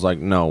quote, I was like,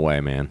 no way,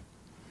 man.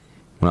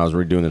 When I was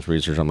redoing this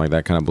research, I'm like,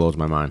 that kind of blows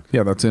my mind.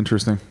 Yeah, that's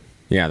interesting.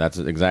 Yeah, that's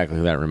exactly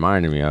who that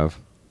reminded me of.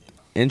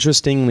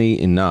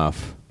 Interestingly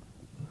enough,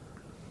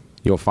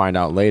 you'll find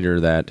out later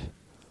that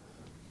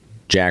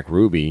Jack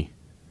Ruby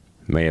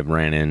may have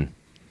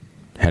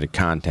had a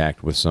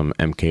contact with some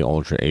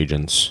MKUltra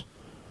agents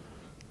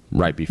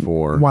right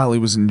before. While he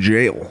was in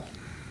jail.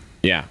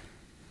 Yeah.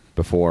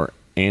 Before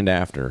and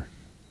after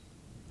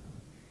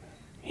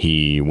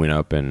he went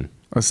up and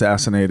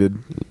assassinated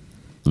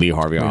Lee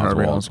Harvey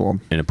Oswald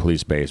in a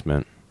police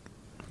basement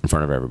in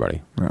front of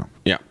everybody. Yeah.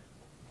 Yeah.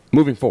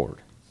 Moving forward.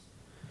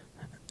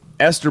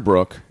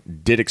 Estabrooks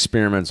did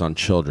experiments on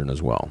children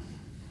as well.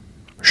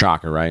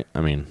 Shocker, right?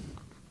 I mean,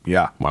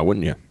 yeah. Why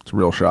wouldn't you? It's a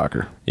real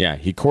shocker. Yeah.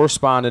 He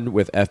corresponded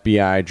with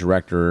FBI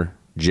Director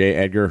J.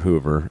 Edgar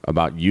Hoover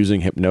about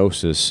using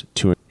hypnosis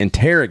to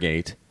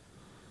interrogate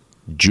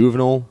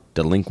juvenile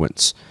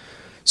delinquents.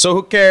 So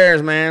who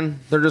cares, man?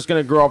 They're just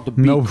going to grow up to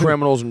be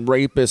criminals and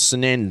rapists,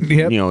 and then,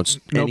 it's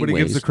nobody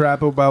gives a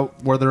crap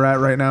about where they're at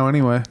right now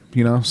anyway,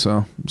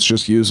 so let's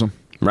just use them.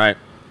 Right.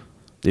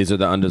 These are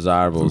the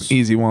undesirables.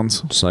 Easy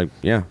ones. It's like,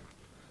 yeah.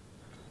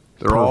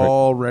 They're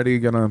already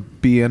going to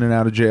be in and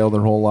out of jail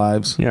their whole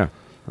lives. Yeah.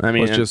 I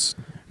mean, just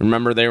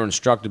remember they were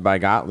instructed by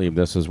Gottlieb.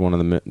 This is one of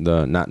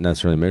the not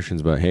necessarily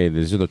missions, but hey,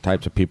 these are the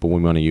types of people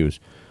we want to use.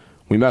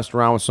 We messed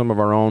around with some of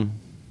our own.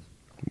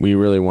 We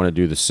really want to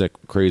do the sick,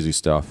 crazy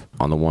stuff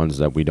on the ones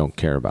that we don't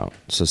care about.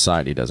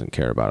 Society doesn't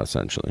care about,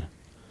 essentially.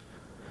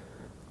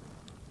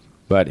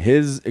 But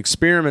his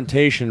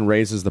experimentation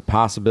raises the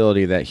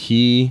possibility that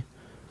he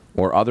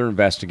or other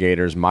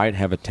investigators might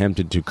have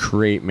attempted to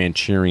create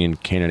Manchurian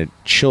candidate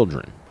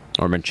children,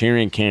 or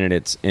Manchurian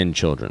candidates in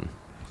children.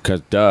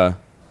 Because,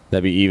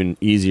 that'd be even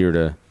easier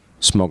to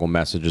smuggle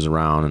messages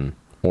around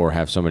or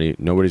have somebody,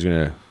 nobody's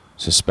going to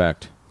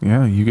suspect.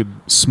 Yeah, you could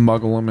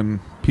smuggle them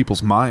in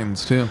people's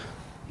minds, too.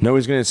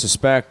 Nobody's going to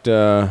suspect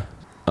a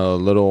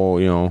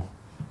little,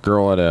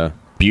 girl at a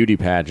beauty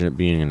pageant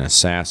being an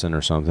assassin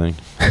or something.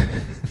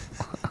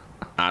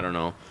 I don't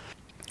know.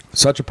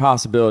 Such a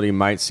possibility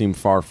might seem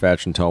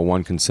far-fetched until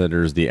one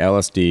considers the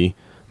LSD,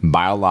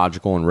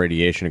 biological, and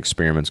radiation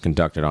experiments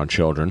conducted on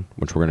children,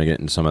 which we're going to get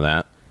into some of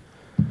that.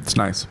 It's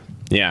nice.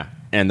 Yeah,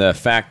 and the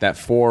fact that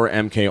 4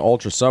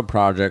 MKUltra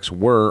sub-projects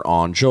were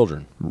on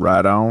children.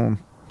 Right on.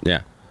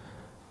 Yeah.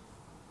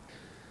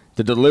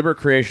 The deliberate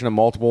creation of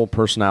multiple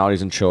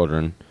personalities in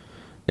children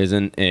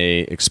isn't a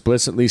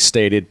explicitly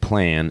stated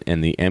plan in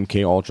the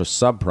MKUltra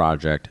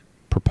sub-project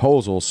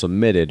proposal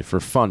submitted for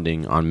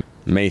funding on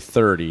May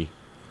 30,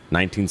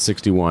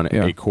 1961,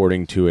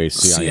 according to a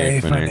CIA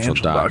financial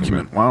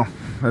document. Wow,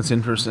 that's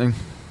interesting.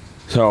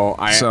 So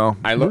I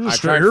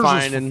tried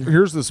finding.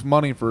 Here's this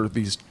money for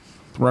these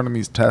running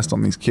these tests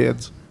on these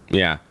kids.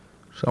 Yeah.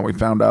 So we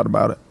found out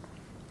about it.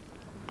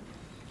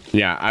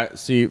 Yeah, I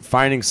see.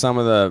 Finding some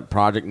of the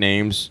project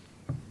names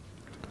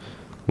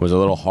was a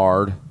little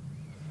hard.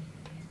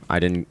 I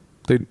didn't.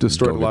 They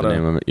destroyed a lot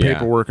of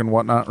paperwork and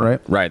whatnot, right?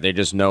 Right. They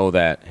just know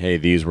that, hey,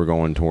 these were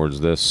going towards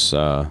this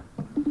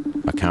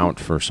account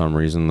for some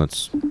reason.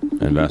 Let's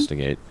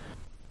investigate.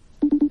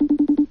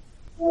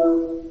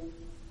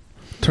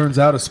 Turns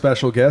out a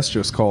special guest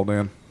just called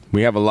in.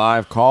 We have a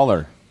live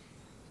caller.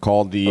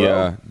 Called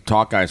the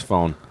Talk Guy's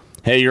phone.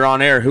 Hey, you're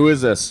on air. Who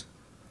is this?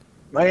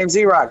 My name's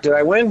E-Rock. Did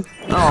I win?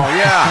 Oh,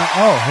 yeah.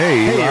 Oh,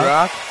 hey,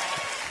 E-Rock.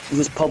 Is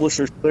this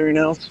Publishers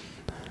Clearinghouse?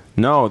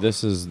 No,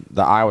 this is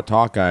the Iowa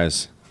Talk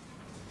Guys.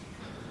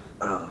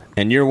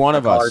 And you're one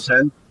of us.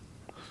 Caller 10?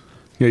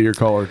 Yeah, you're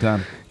caller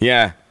 10.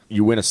 Yeah,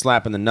 you win a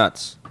slap in the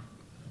nuts.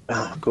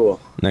 Oh, cool.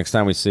 Next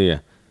time we see you.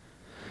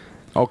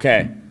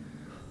 Okay.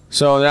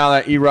 So now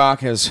that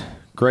E-Rock has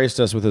graced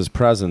us with his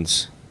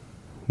presence,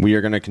 we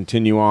are going to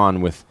continue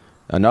on with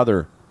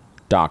another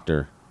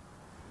doctor.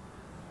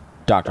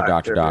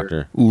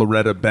 Doctor.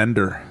 Loretta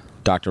Bender.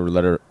 Dr.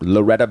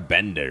 Loretta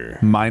Bender.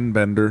 Mind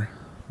Bender.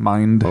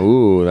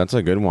 Ooh, that's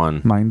a good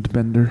one. Mind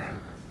Bender.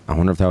 I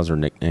wonder if that was her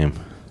nickname.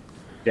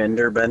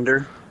 Gender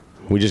Bender?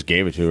 We just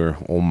gave it to her.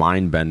 Old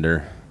Mind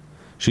Bender.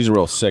 She's a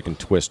real sick and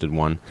twisted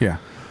one. Yeah.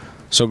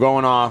 So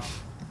going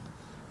off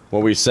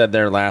what we said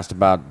there last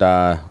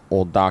about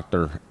old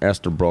Dr.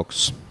 Esther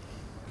Brooks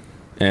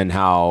and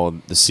how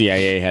the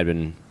CIA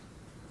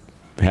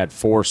had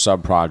 4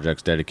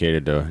 sub-projects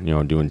dedicated to,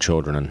 doing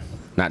children, and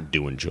not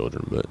doing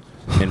children, but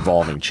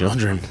involving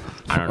children.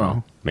 I don't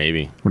know.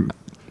 Maybe. We're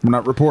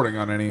not reporting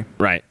on any.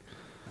 Right.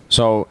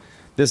 So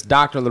this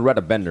Dr.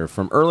 Loretta Bender,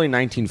 from early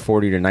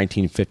 1940 to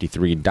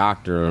 1953,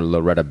 Dr.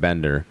 Loretta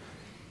Bender,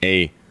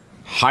 a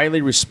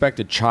highly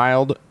respected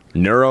child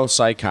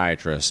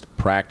neuropsychiatrist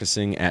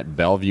practicing at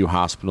Bellevue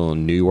Hospital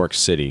in New York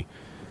City,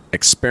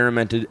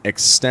 experimented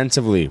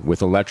extensively with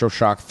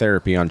electroshock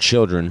therapy on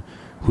children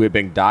who had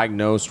been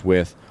diagnosed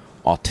with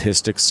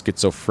autistic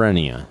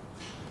schizophrenia.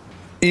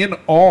 In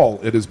all,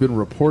 it has been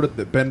reported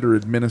that Bender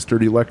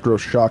administered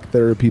electroshock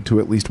therapy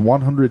to at least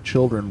 100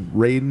 children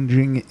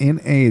ranging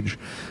in age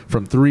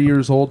from 3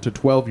 years old to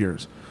 12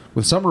 years,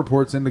 with some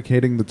reports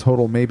indicating the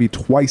total may be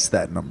twice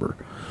that number.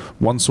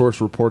 One source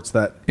reports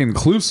that,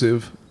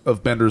 inclusive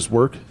of Bender's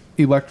work,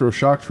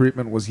 electroshock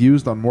treatment was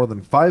used on more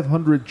than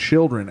 500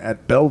 children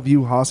at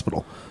Bellevue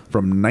Hospital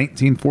from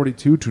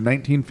 1942 to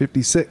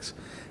 1956,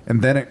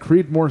 and then at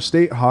Creedmoor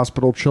State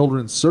Hospital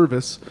Children's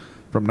Service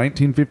from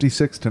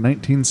 1956 to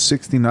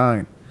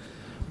 1969.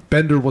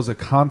 Bender was a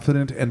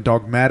confident and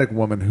dogmatic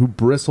woman who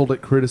bristled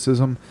at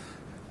criticism,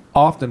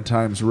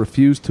 oftentimes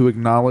refused to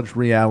acknowledge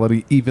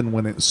reality even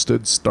when it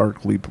stood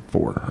starkly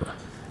before her.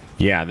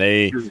 Yeah,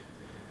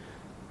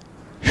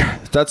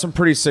 that's some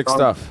pretty sick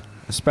stuff.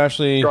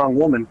 Especially strong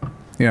woman.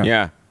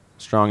 Yeah.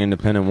 Strong,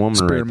 independent woman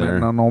right there.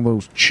 Experimenting on all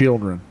those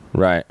children.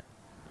 Right.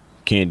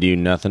 Can't do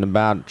nothing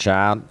about it,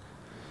 child.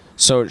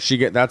 So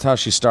that's how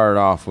she started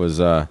off,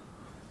 was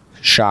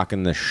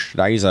shocking the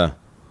scheiße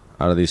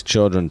out of these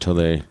children until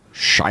they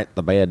shite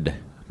the bed.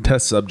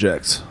 Test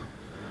subjects.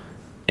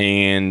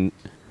 And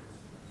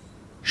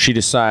she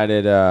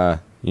decided,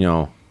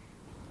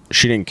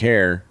 she didn't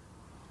care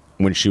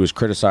when she was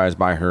criticized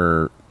by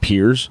her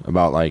peers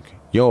about, like,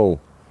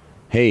 yo,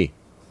 hey,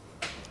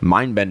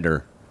 Mind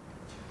Bender,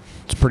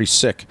 it's pretty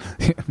sick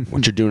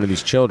what you're doing to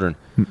these children.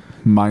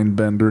 Mind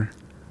Bender.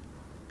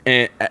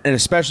 And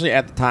especially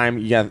at the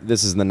time,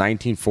 this is in the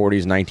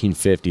 1940s,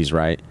 1950s,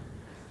 right?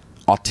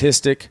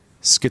 Autistic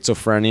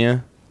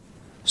schizophrenia.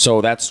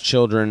 So that's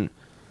children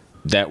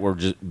that were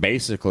just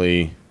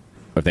basically,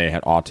 if they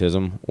had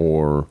autism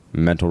or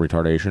mental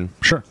retardation.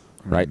 Sure.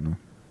 Right?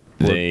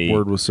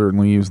 Word was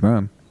certainly used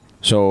then.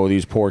 So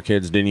these poor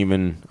kids didn't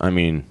even, I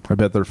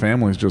bet their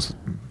families just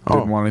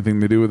didn't want anything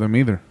to do with them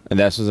either. And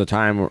this is a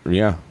time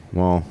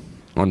where,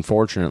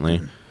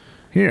 unfortunately.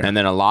 Here. And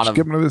then a lot of...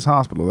 Skip them to this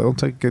hospital. They'll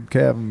take good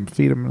care of them,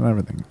 feed them and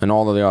everything. And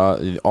all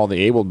the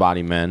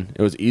able-bodied men,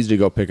 it was easy to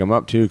go pick them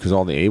up, too, because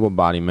all the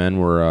able-bodied men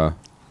were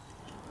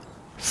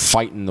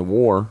fighting the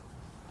war.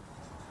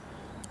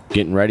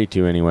 Getting ready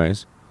to,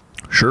 anyways.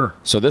 Sure.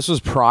 So this was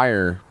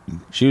prior...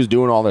 She was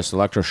doing all this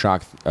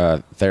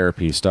electroshock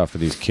therapy stuff for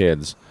these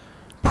kids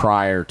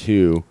prior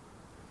to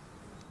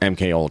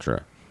MK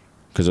Ultra,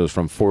 because it was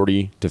from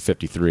 40 to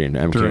 53, and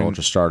MK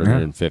Ultra started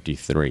in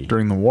 53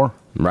 during the war.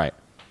 Right.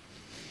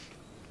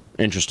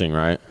 Interesting,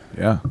 right?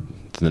 Yeah.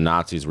 The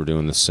Nazis were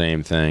doing the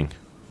same thing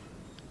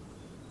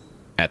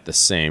at the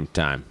same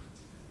time.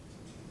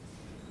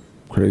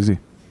 Crazy.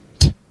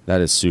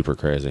 That is super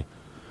crazy.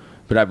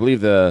 But I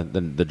believe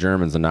the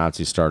Germans, the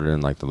Nazis, started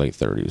in like the late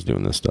 30s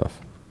doing this stuff.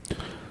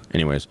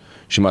 Anyways,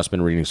 she must have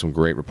been reading some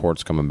great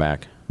reports coming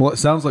back. Well, it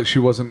sounds like she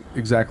wasn't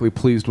exactly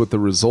pleased with the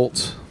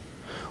results.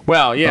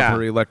 Well, yeah. Of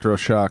her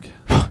electroshock.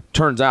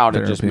 Turns out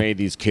therapy. It just made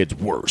these kids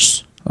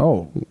worse.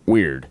 Oh.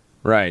 Weird.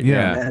 Right.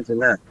 Yeah. Imagine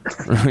that.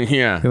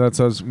 Yeah. That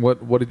says,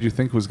 what did you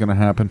think was going to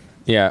happen?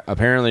 Yeah.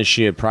 Apparently,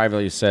 she had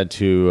privately said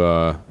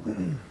to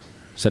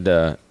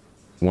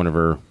one of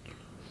her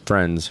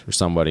friends or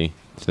somebody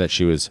that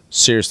she was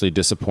seriously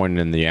disappointed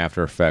in the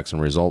after effects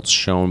and results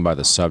shown by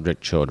the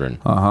subject children.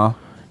 Uh-huh.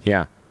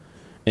 Yeah.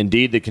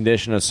 Indeed, the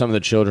condition of some of the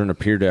children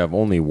appeared to have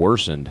only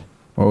worsened.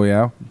 Oh,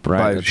 yeah?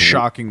 Right. By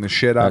shocking the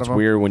shit out of them? That's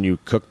weird when you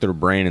cook their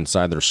brain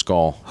inside their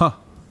skull. Huh.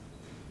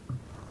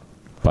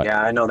 But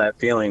yeah, I know that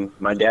feeling.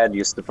 My dad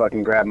used to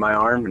fucking grab my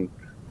arm and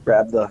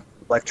grab the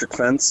electric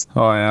fence.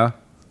 Oh, yeah?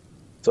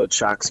 So it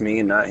shocks me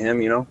and not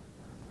him, you know?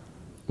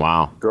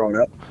 Wow. Growing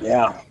up.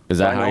 Yeah. Is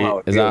that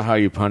how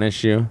you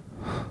punish you?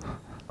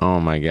 Oh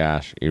my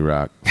gosh,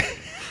 Iraq.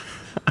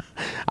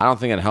 I don't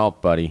think it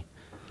helped, buddy.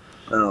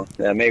 Oh,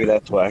 yeah, maybe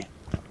that's why.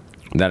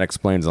 That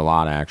explains a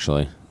lot,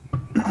 actually.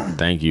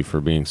 Thank you for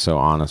being so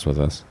honest with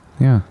us.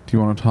 Yeah. Do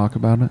you want to talk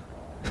about it?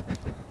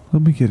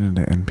 Let me get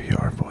into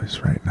NPR voice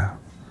right now.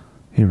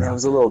 That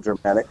was a little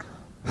dramatic.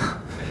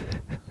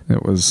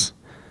 It was.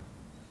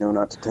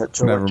 Not to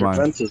touch Never electric mind.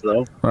 fences,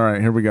 though. All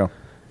right, here we go.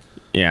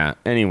 Yeah,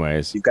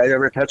 anyways. You guys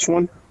ever touch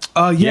one?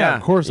 Yeah,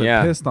 of course.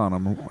 I pissed on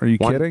them. Are you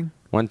kidding?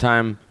 One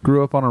time.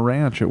 Grew up on a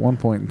ranch at one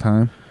point in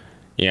time.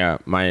 Yeah,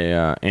 my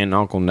aunt and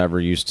uncle never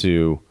used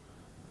to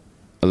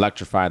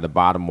electrify the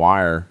bottom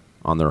wire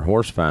on their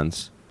horse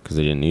fence because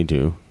they didn't need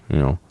to.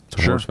 It's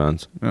a horse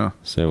fence. Yeah.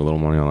 Save a little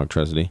money on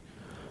electricity.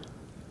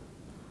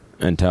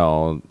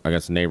 Until, I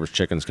guess, the neighbor's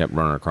chickens kept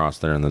running across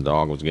there and the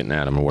dog was getting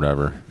at them or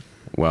whatever.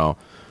 Well,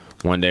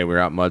 one day we were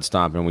out mud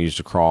stomping and we used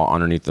to crawl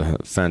underneath the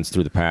fence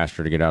through the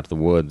pasture to get out to the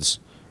woods.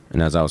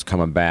 And as I was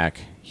coming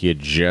back, he had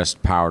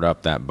just powered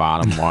up that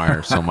bottom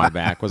wire, so my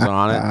back was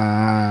on it.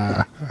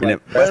 And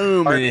it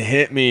boom, and it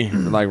hit me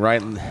like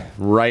right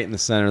in the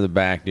center of the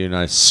back, dude. And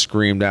I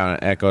screamed out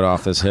and echoed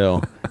off this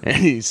hill.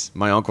 And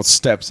my uncle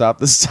steps out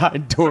the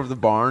side door of the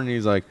barn and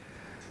he's like,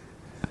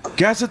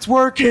 "Guess it's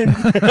working."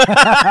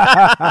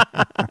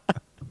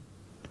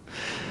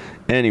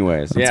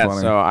 Anyways, That's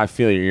funny. so I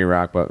feel you,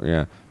 Iraq, but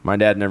yeah, my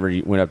dad never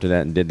went up to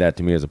that and did that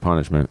to me as a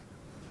punishment.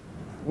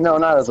 No,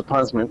 not as a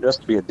punishment,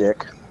 just to be a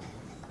dick.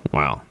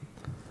 Wow.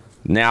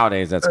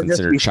 Nowadays, that's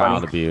considered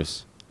child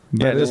abuse.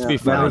 Yeah, just to be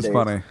funny. That is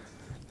funny.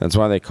 That's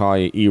why they call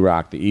you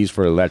E-Rock. The E's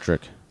for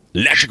electric.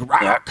 Electric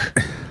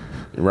rock.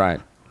 Right.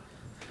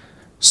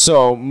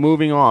 So,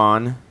 moving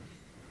on.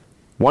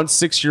 One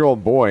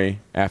 6-year-old boy,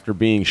 after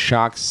being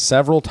shocked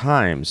several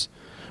times,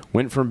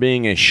 went from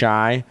being a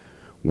shy,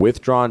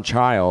 withdrawn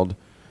child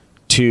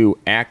to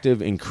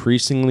active,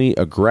 increasingly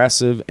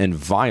aggressive, and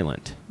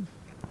violent.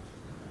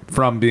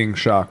 From being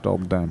shocked all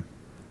the time.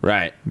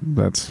 Right.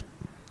 That's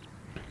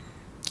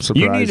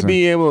surprising.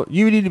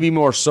 You need to be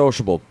more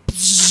sociable.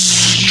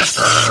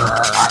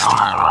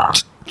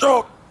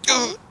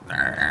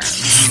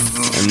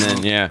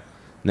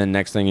 And then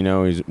next thing you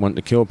know, he's wanting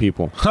to kill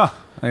people. Huh.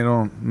 I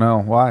don't know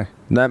why.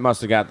 That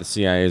must have got the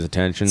CIA's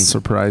attention.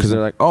 Surprising. Because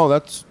they're like, oh,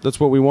 that's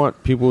what we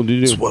want people to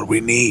do. It's what we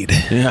need.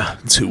 Yeah.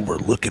 It's who we're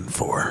looking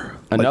for.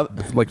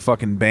 Like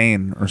fucking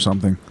Bane or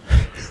something.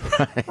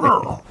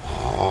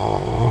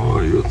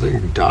 Oh, you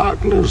think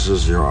darkness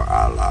is your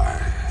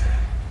ally?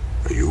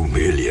 You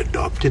merely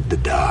adopted the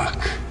dark.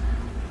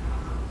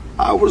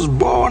 I was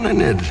born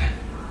in it,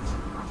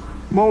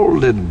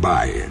 molded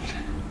by it.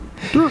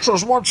 This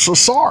is what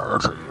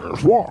society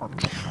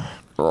wants.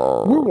 We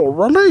will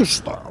release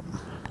them.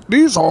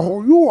 These are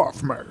who you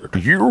have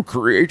made. You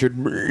created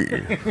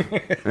me.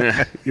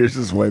 Yours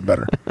is way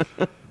better.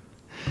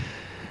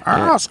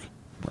 Ask,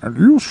 and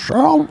you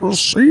shall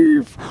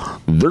receive.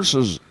 This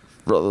is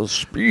the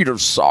speed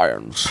of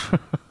science.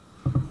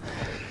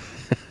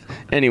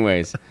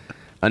 Anyways,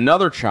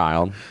 another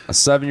child, a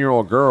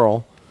 7-year-old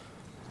girl,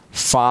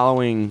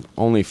 following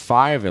only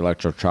 5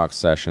 electroshock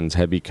sessions,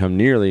 had become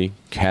nearly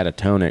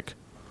catatonic.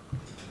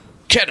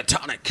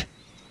 Catatonic!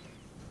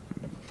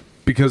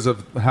 Because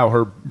of how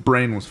her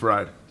brain was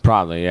fried.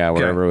 Probably, yeah,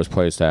 wherever it was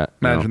placed at.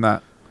 Imagine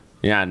that.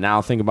 Yeah,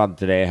 now think about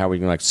today, how we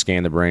can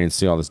scan the brain and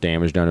see all this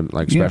damage done,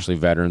 especially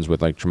veterans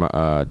with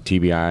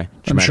TBI,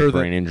 traumatic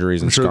brain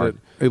injuries, and that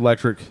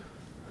electric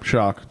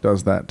shock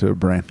does that to a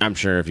brain. I'm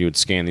sure if you would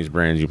scan these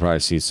brains, you'd probably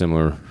see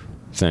similar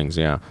things.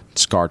 Yeah,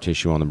 scar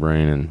tissue on the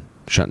brain and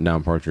shutting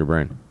down parts of your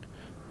brain.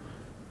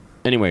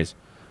 Anyways,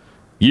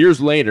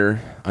 years later,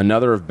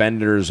 another of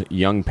Bender's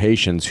young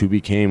patients who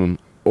became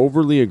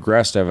overly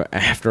aggressive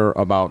after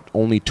about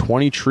only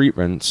 20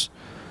 treatments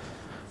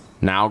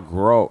now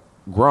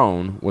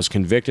grown, was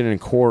convicted in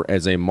court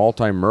as a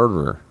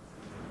multi-murderer.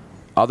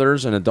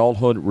 Others in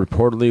adulthood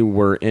reportedly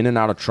were in and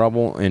out of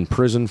trouble in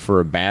prison for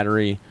a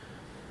battery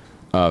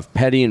of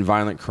petty and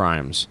violent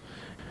crimes.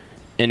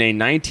 In a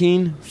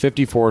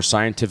 1954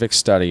 scientific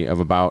study of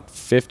about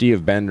 50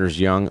 of Bender's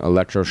young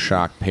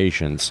electroshock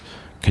patients,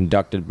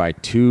 conducted by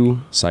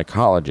 2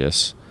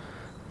 psychologists,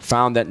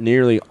 found that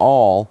nearly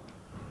all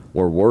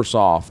were worse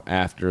off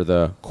after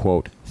the,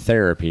 quote,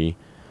 therapy,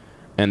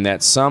 and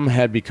that some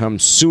had become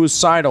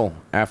suicidal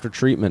after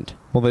treatment.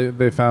 Well,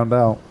 they found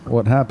out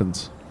what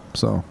happens,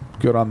 so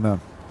good on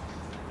them.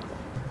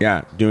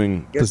 Yeah,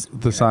 doing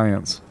the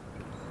science.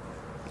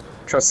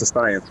 Trust the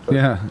science. But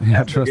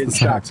Yeah, trust the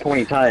science.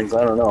 20 times,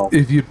 I don't know.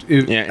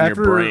 Your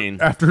brain.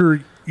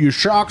 After you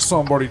shock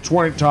somebody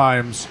 20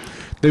 times,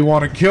 they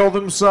want to kill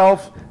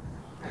themselves.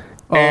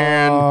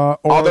 And or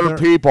other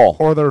people.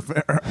 Or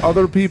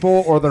other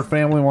people, or their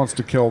family wants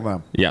to kill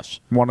them. Yes.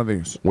 One of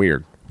these.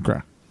 Weird.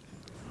 Okay.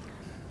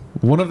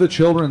 One of the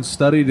children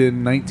studied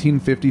in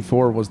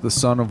 1954 was the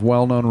son of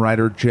well-known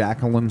writer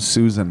Jacqueline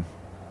Susan,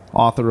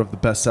 author of the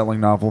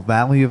best-selling novel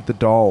Valley of the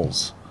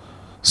Dolls.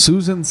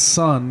 Susan's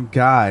son,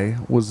 Guy,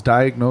 was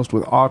diagnosed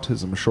with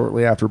autism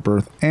shortly after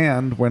birth,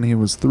 and when he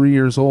was 3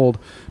 years old,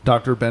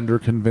 Dr. Bender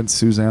convinced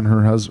Suzanne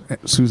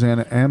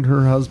and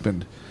her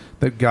husband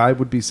that Guy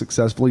would be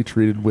successfully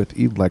treated with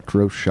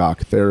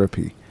electroshock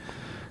therapy.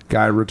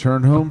 Guy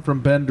returned home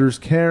from Bender's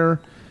care,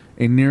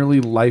 a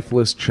nearly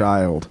lifeless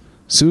child.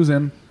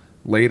 Susan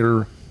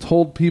later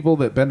told people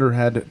that Bender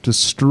had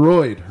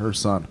destroyed her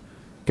son.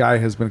 Guy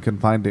has been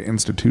confined to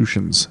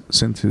institutions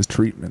since his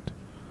treatment.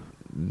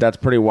 That's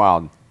pretty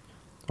wild.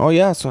 Oh,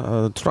 yes.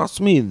 Trust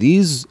me,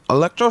 these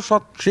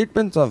electroshock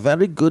treatments are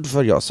very good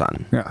for your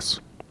son. Yes.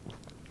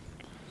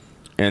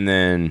 And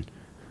then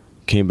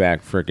came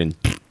back freaking...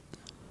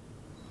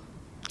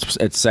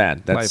 It's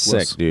sad. That's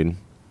Lifeless. sick, dude.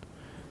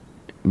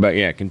 But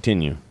yeah,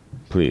 continue,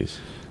 please.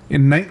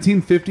 In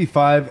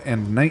 1955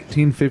 and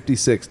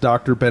 1956,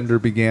 Dr. Bender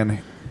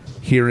began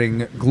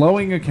hearing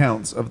glowing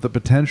accounts of the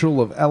potential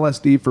of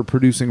LSD for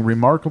producing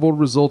remarkable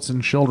results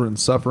in children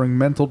suffering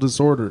mental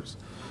disorders,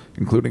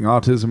 including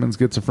autism and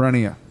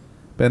schizophrenia.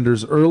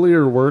 Bender's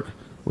earlier work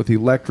with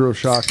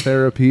electroshock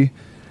therapy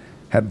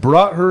had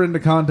brought her into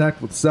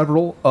contact with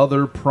several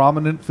other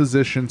prominent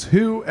physicians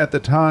who, at the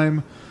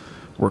time,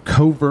 were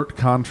covert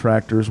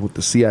contractors with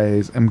the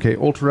CIA's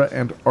MKUltra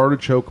and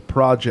Artichoke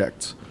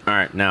projects. All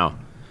right, now,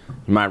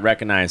 you might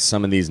recognize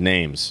some of these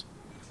names,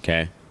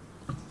 okay?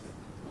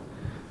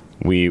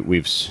 We've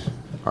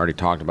already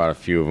talked about a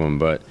few of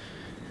them,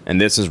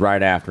 and this is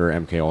right after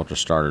MKUltra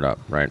started up,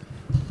 right?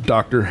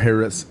 Dr.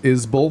 Harris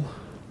Isbell.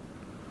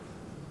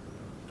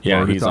 Yeah,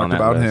 Already he's talked on that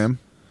about list. him.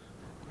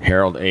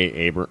 Harold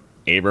A.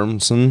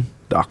 Abramson.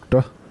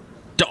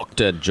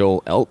 Doctor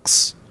Joel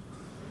Elks.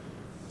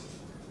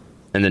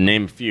 And then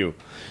name a few.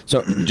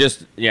 So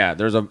just, yeah,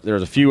 there's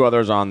a few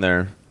others on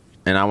there,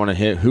 and I want to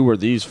hit who are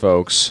these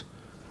folks.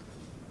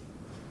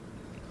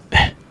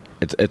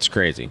 It's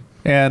crazy.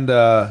 And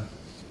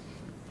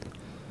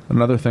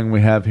another thing we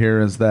have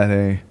here is that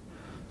a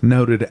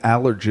noted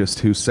allergist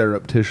who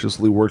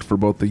surreptitiously worked for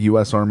both the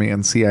U.S. Army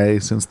and CIA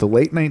since the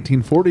late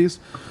 1940s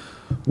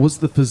was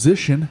the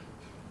physician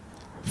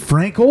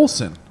Frank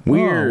Olson.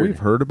 Weird. Oh, we've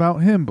heard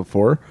about him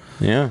before.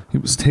 Yeah. He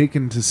was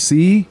taken to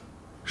sea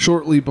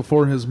shortly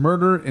before his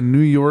murder in New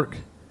York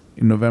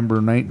in November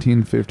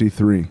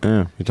 1953.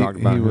 Yeah, we talked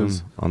about him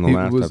on the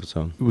last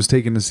episode. He was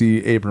taken to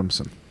see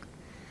Abramson.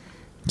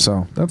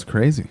 So, that's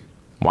crazy.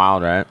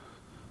 Wild, right?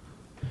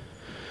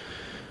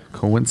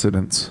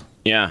 Coincidence.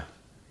 Yeah.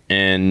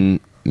 And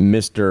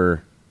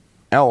Mr.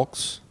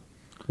 Elks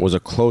was a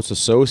close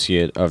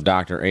associate of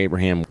Dr.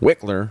 Abraham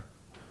Wickler,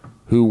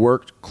 who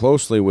worked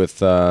closely with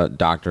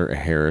Dr.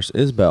 Harris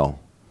Isbell.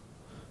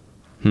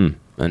 And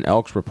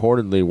Elks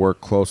reportedly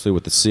worked closely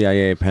with the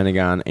CIA,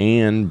 Pentagon,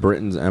 and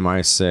Britain's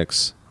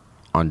MI6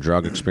 on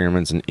drug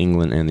experiments in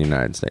England and the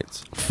United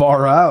States.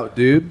 Far out,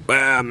 dude.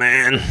 Well,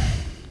 man.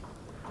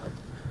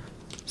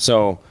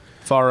 So,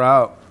 far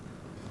out.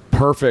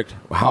 Perfect.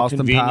 How Austin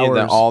convenient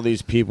that Powers. all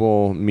these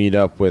people meet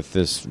up with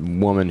this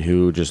woman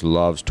who just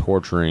loves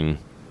torturing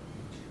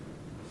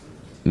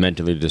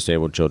mentally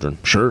disabled children.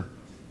 Sure.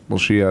 Well,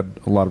 she had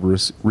a lot of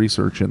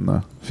research in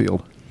the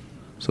field,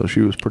 so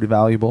she was pretty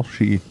valuable.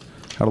 She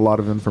had a lot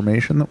of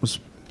information that was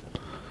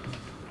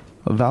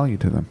of value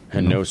to them.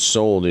 And no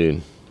soul,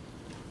 dude.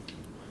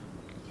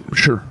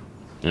 Sure.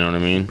 You know what I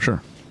mean?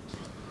 Sure.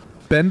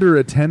 Bender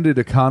attended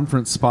a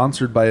conference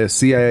sponsored by a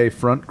CIA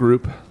front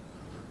group,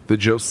 the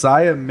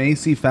Josiah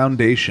Macy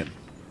Foundation.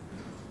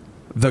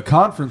 The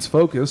conference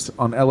focused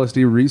on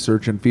LSD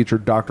research and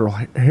featured Dr.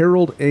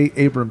 Harold A.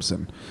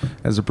 Abramson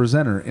as a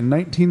presenter. In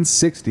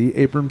 1960,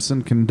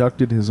 Abramson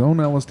conducted his own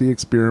LSD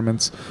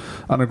experiments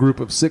on a group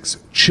of 6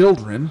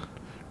 children,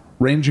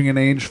 ranging in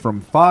age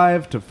from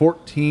 5 to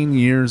 14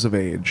 years of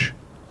age.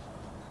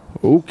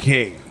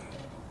 Okay.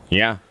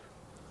 Yeah.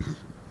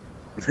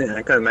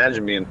 I can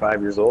imagine being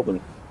 5 years old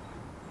and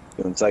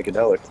doing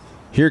psychedelics.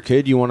 Here,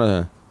 kid, you want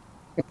a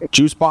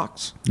juice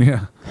box?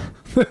 Yeah.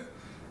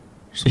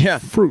 some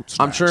fruit snacks.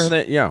 I'm sure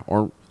that,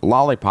 or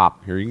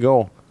lollipop. Here you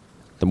go.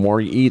 The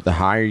more you eat, the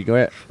higher you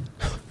get.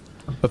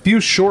 A few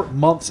short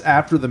months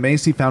after the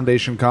Macy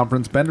Foundation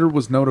conference, Bender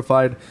was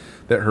notified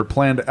that her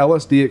planned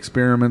LSD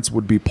experiments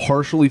would be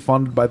partially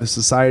funded by the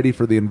Society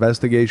for the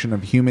Investigation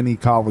of Human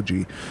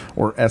Ecology,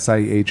 or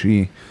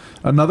SIHE,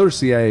 another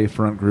CIA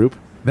front group,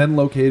 then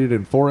located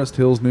in Forest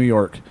Hills, New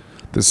York.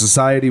 The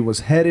society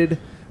was headed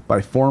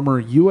by former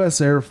U.S.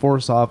 Air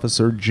Force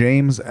officer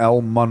James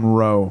L.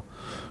 Monroe,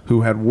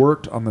 who had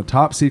worked on the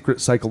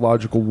top-secret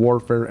psychological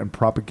warfare and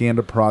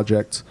propaganda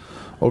projects,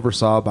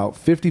 oversaw about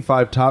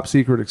 55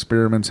 top-secret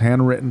experiments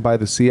handwritten by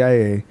the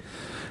CIA.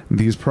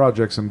 These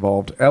projects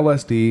involved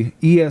LSD,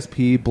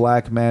 ESP,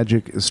 black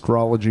magic,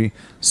 astrology,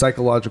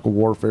 psychological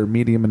warfare,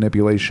 media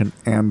manipulation,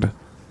 and,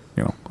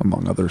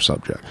 among other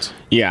subjects.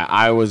 Yeah,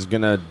 I was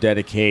going to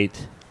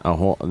dedicate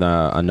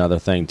another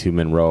thing to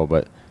Monroe,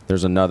 but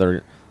there's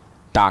another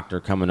doctor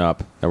coming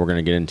up that we're going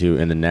to get into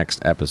in the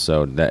next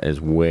episode that is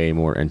way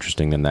more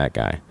interesting than that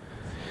guy.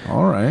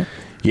 All right.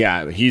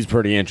 Yeah, he's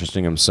pretty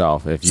interesting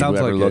himself. If you've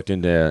ever looked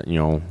into,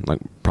 like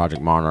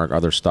Project Monarch,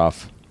 other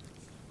stuff,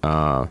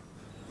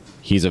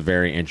 he's a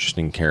very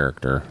interesting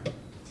character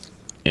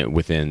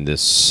within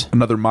this.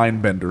 Another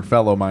mind bender,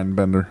 fellow mind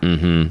bender.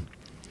 Mm-hmm.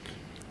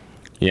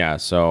 Yeah,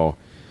 so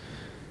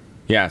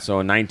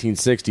in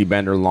 1960,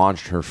 Bender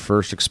launched her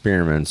first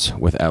experiments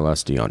with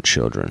LSD on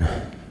children.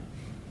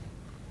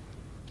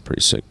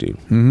 Pretty sick, dude.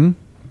 Mm-hmm.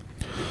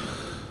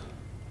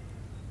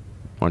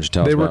 Why don't you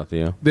tell us about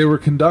Theo? They were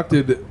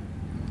conducted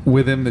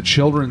within the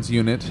Children's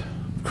Unit,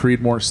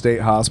 Creedmoor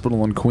State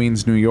Hospital in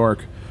Queens, New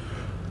York.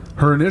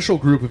 Her initial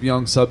group of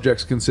young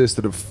subjects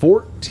consisted of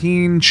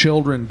 14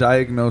 children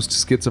diagnosed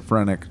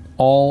schizophrenic,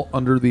 all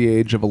under the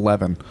age of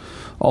 11.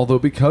 Although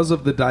because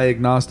of the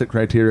diagnostic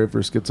criteria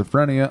for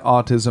schizophrenia,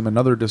 autism, and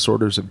other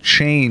disorders have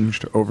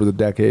changed over the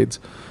decades,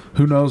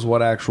 who knows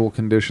what actual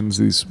conditions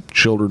these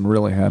children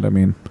really had. I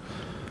mean,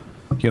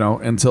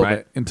 until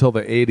the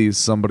 80s,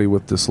 somebody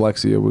with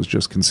dyslexia was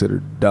just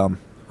considered dumb.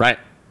 Right.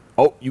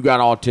 Oh, you got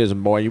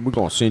autism, boy. We're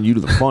going to send you to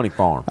the funny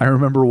farm. I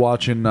remember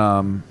watching,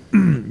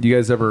 you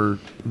guys ever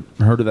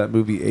heard of that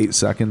movie 8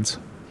 Seconds?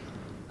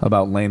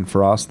 About Lane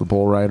Frost, the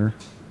bull rider?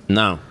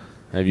 No.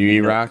 Have you,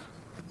 E-Rock?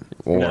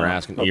 Well, we're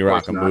asking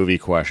E-Rock a movie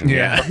question.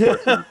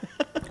 Yeah.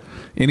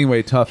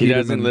 Anyway, Tough He Hedeman.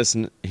 doesn't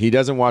listen. He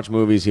doesn't watch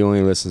movies. He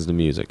only listens to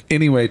music.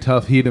 Anyway,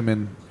 Tough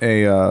Hedeman,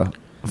 a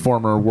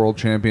former world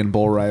champion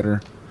bull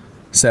rider,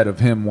 said of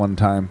him one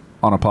time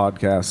on a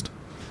podcast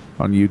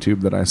on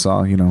YouTube that I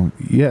saw, till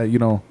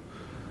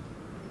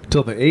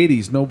the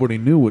 80s, nobody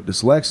knew what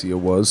dyslexia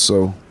was,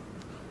 so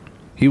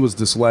he was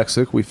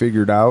dyslexic, we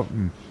figured out,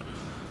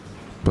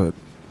 but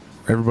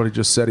everybody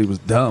just said he was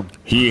dumb.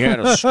 He had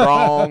a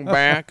strong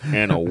back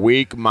and a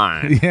weak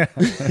mind. Yeah.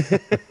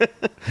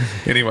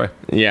 Anyway.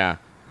 Yeah.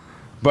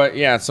 But,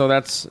 yeah, so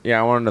that's,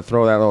 I wanted to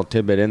throw that little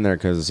tidbit in there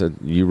because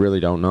you really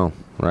don't know,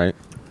 right?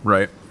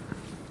 Right.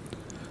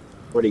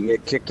 What, did he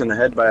get kicked in the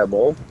head by a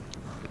bull?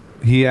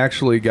 He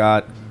actually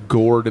got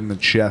gored in the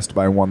chest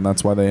by one.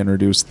 That's why they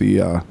introduced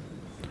the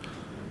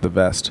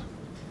vest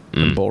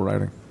in bull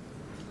riding.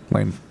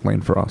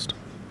 Lane Frost.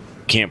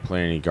 Can't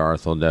play any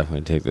Garth. I'll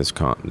definitely take this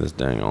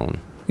dang on.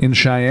 In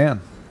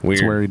Cheyenne. Weird.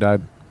 That's where he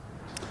died.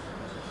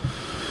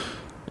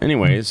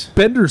 Anyways.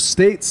 Bender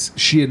states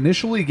she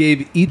initially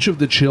gave each of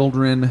the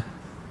children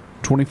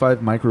 25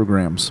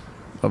 micrograms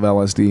of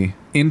LSD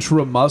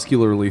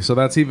intramuscularly. So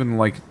that's even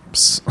like...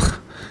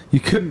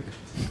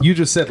 You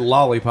just said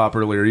lollipop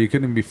earlier. You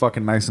couldn't even be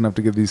fucking nice enough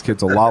to give these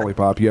kids a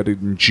lollipop. You had to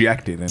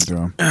inject it into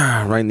them.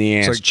 Right in the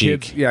ass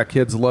cheek.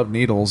 Kids love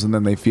needles, and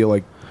then they feel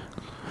like...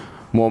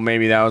 Well,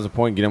 maybe that was the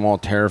point. Get them all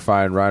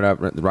terrified right out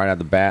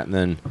the bat, and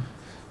then...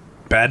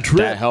 Bad trip.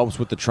 That helps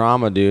with the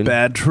trauma, dude.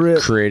 Bad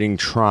trip. Creating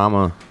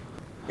trauma.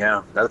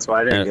 Yeah, that's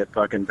why I didn't get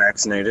fucking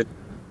vaccinated.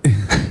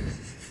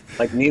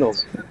 Like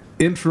needles.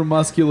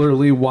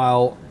 Intramuscularly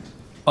while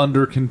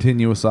under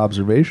continuous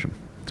observation.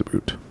 To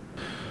boot.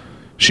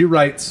 She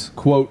writes,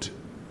 quote,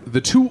 "The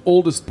two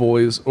oldest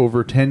boys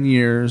over 10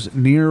 years,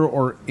 near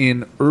or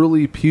in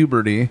early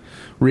puberty,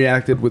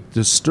 reacted with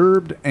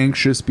disturbed,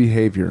 anxious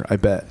behavior. I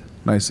bet."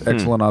 Nice,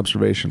 excellent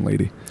observation,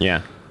 lady.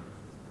 Yeah.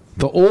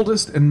 The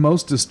oldest and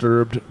most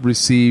disturbed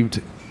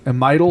received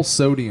amytal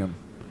sodium,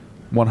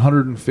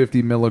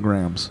 150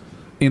 milligrams,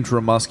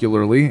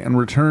 intramuscularly, and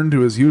returned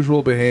to his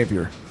usual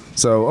behavior.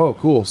 So, oh,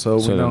 cool. So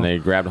then they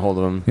grabbed hold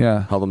of him,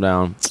 held him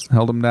down,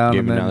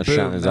 gave him another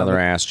shot in his other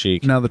ass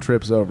cheek. Now the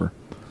trip's over.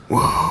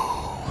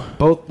 Whoa.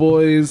 Both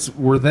boys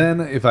were then,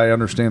 if I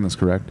understand this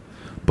correct,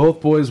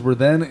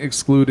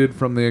 excluded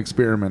from the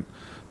experiment.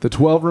 The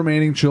 12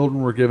 remaining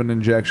children were given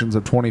injections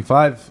of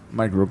 25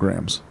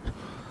 micrograms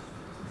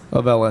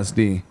of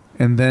LSD,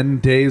 and then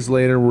days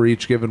later were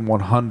each given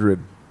 100.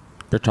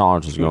 Their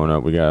tolerance is going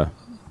up. We got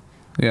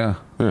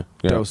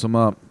dose them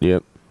up.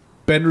 Yep.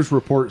 Bender's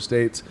report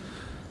states,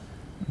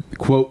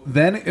 quote,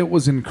 "Then it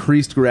was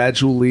increased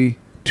gradually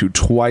to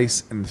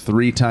twice and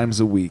 3 times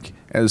a week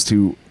as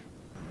to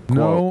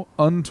no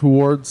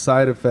untoward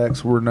side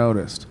effects were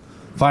noticed."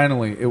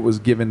 Finally, it was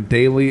given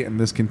daily, and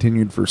this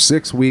continued for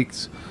 6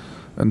 weeks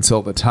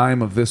until the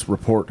time of this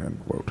report, end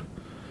quote.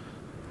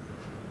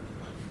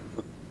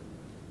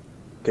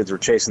 Kids were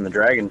chasing the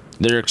dragon.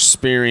 They're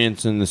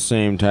experiencing the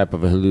same type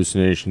of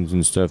hallucinations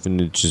and stuff,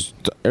 and it's just,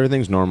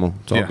 everything's normal.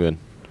 It's all good.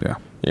 Yeah.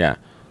 Yeah.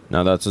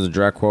 Now, that's a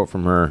direct quote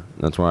from her.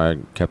 That's why I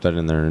kept that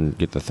in there and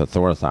get the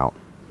thesaurus out.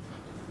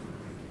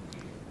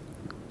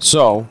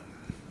 So,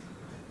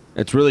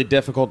 it's really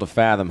difficult to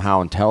fathom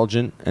how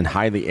intelligent and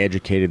highly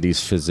educated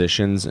these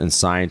physicians and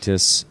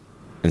scientists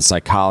and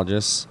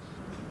psychologists,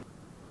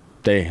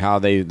 how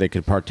they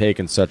could partake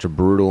in such a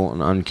brutal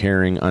and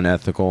uncaring,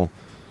 unethical,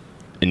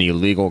 and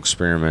illegal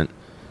experiment,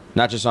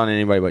 not just on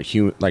anybody but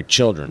like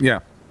children.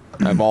 Yeah,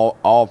 of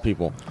all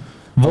people,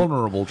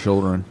 vulnerable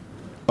children,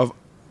 of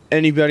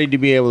anybody to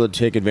be able to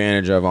take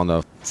advantage of on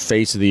the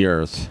face of the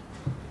earth.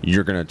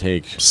 You're gonna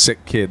take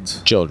sick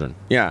kids, children.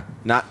 Yeah,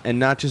 not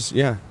just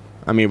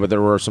I mean, but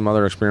there were some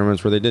other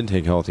experiments where they did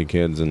take healthy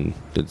kids and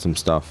did some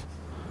stuff.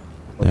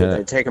 Did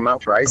they take them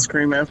out for ice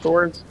cream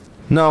afterwards?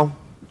 No,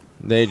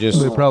 they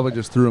probably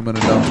just threw them in a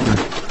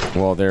dumpster.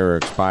 Well, they were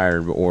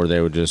expired, or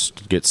they would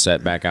just get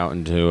set back out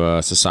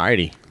into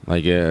society.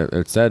 Like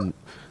it said,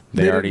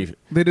 they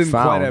didn't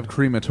quite have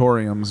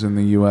crematoriums in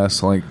the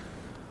U.S. Like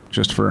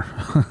just for.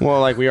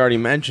 Well, like we already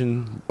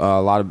mentioned,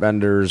 a lot of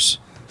Bender's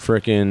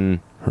frickin'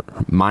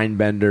 mind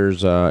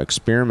Bender's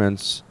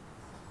experiments,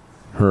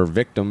 her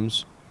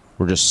victims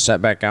were just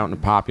set back out in the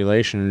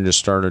population and just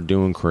started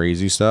doing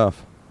crazy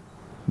stuff.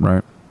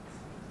 Right.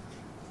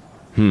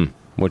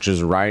 Which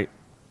is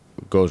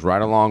goes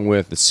right along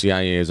with the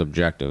CIA's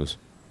objectives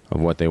of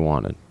what they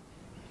wanted.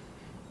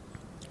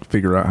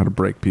 Figure out how to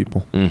break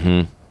people.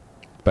 Mm-hmm.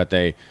 But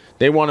they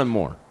wanted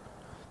more.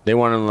 They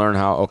wanted to learn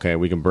how, okay,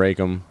 we can break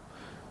them.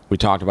 We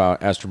talked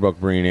about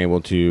Esterbrook being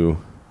able to,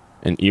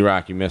 in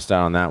Iraq, you missed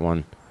out on that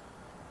one.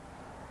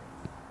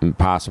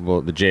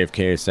 Possible, the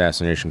JFK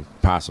assassination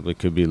possibly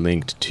could be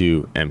linked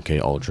to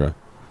MKUltra.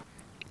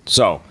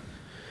 So,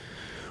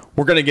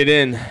 we're going to get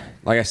in,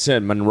 like I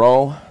said,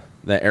 Monroe,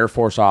 the Air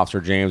Force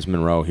officer, James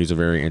Monroe, he's a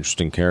very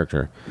interesting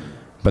character.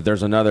 But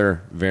there's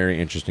another very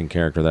interesting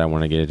character that I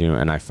want to get into,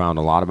 and I found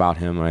a lot about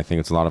him, and I think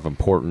it's a lot of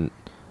important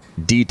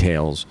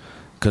details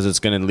because it's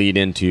going to lead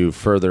into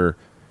further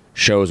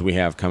shows we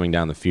have coming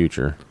down the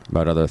future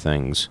about other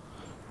things.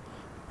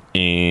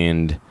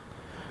 And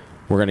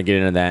we're going to get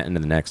into that into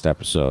the next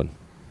episode.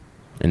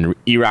 And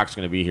Iraq's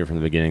going to be here from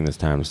the beginning this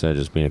time instead of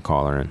just being a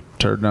caller in.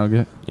 Turd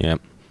nugget?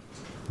 Yep.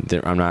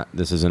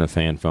 This isn't a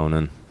fan phone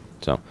in.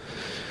 So,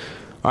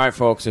 all right,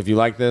 folks, if you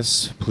like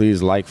this,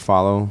 please like,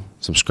 follow,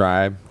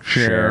 subscribe,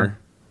 share.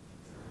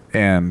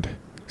 And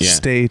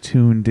stay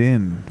tuned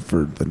in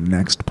for the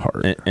next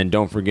part. And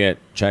don't forget,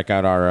 check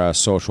out our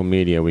social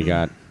media. We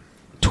got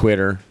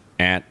Twitter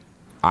at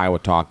Iowa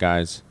Talk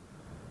Guys.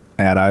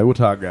 At Iowa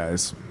Talk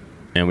Guys.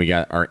 And we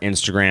got our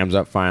Instagrams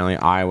up finally.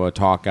 Iowa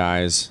Talk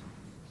Guys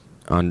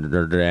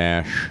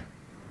 _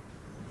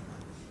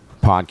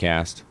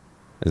 podcast.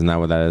 Isn't that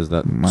what that is?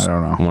 That I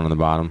don't know. One on the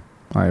bottom.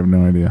 I have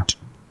no idea.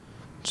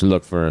 So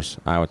look for us,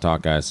 Iowa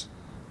Talk Guys.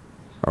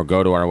 Or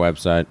go to our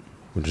website,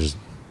 which is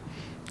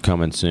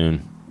coming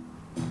soon.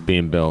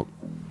 Being built.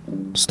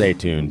 Stay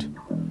tuned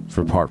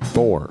for part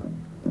 4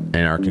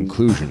 and our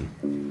conclusion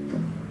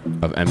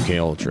of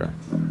MKUltra.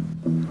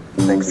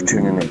 Thanks for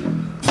tuning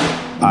in.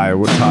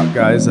 Iowa Talk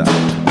Guys out.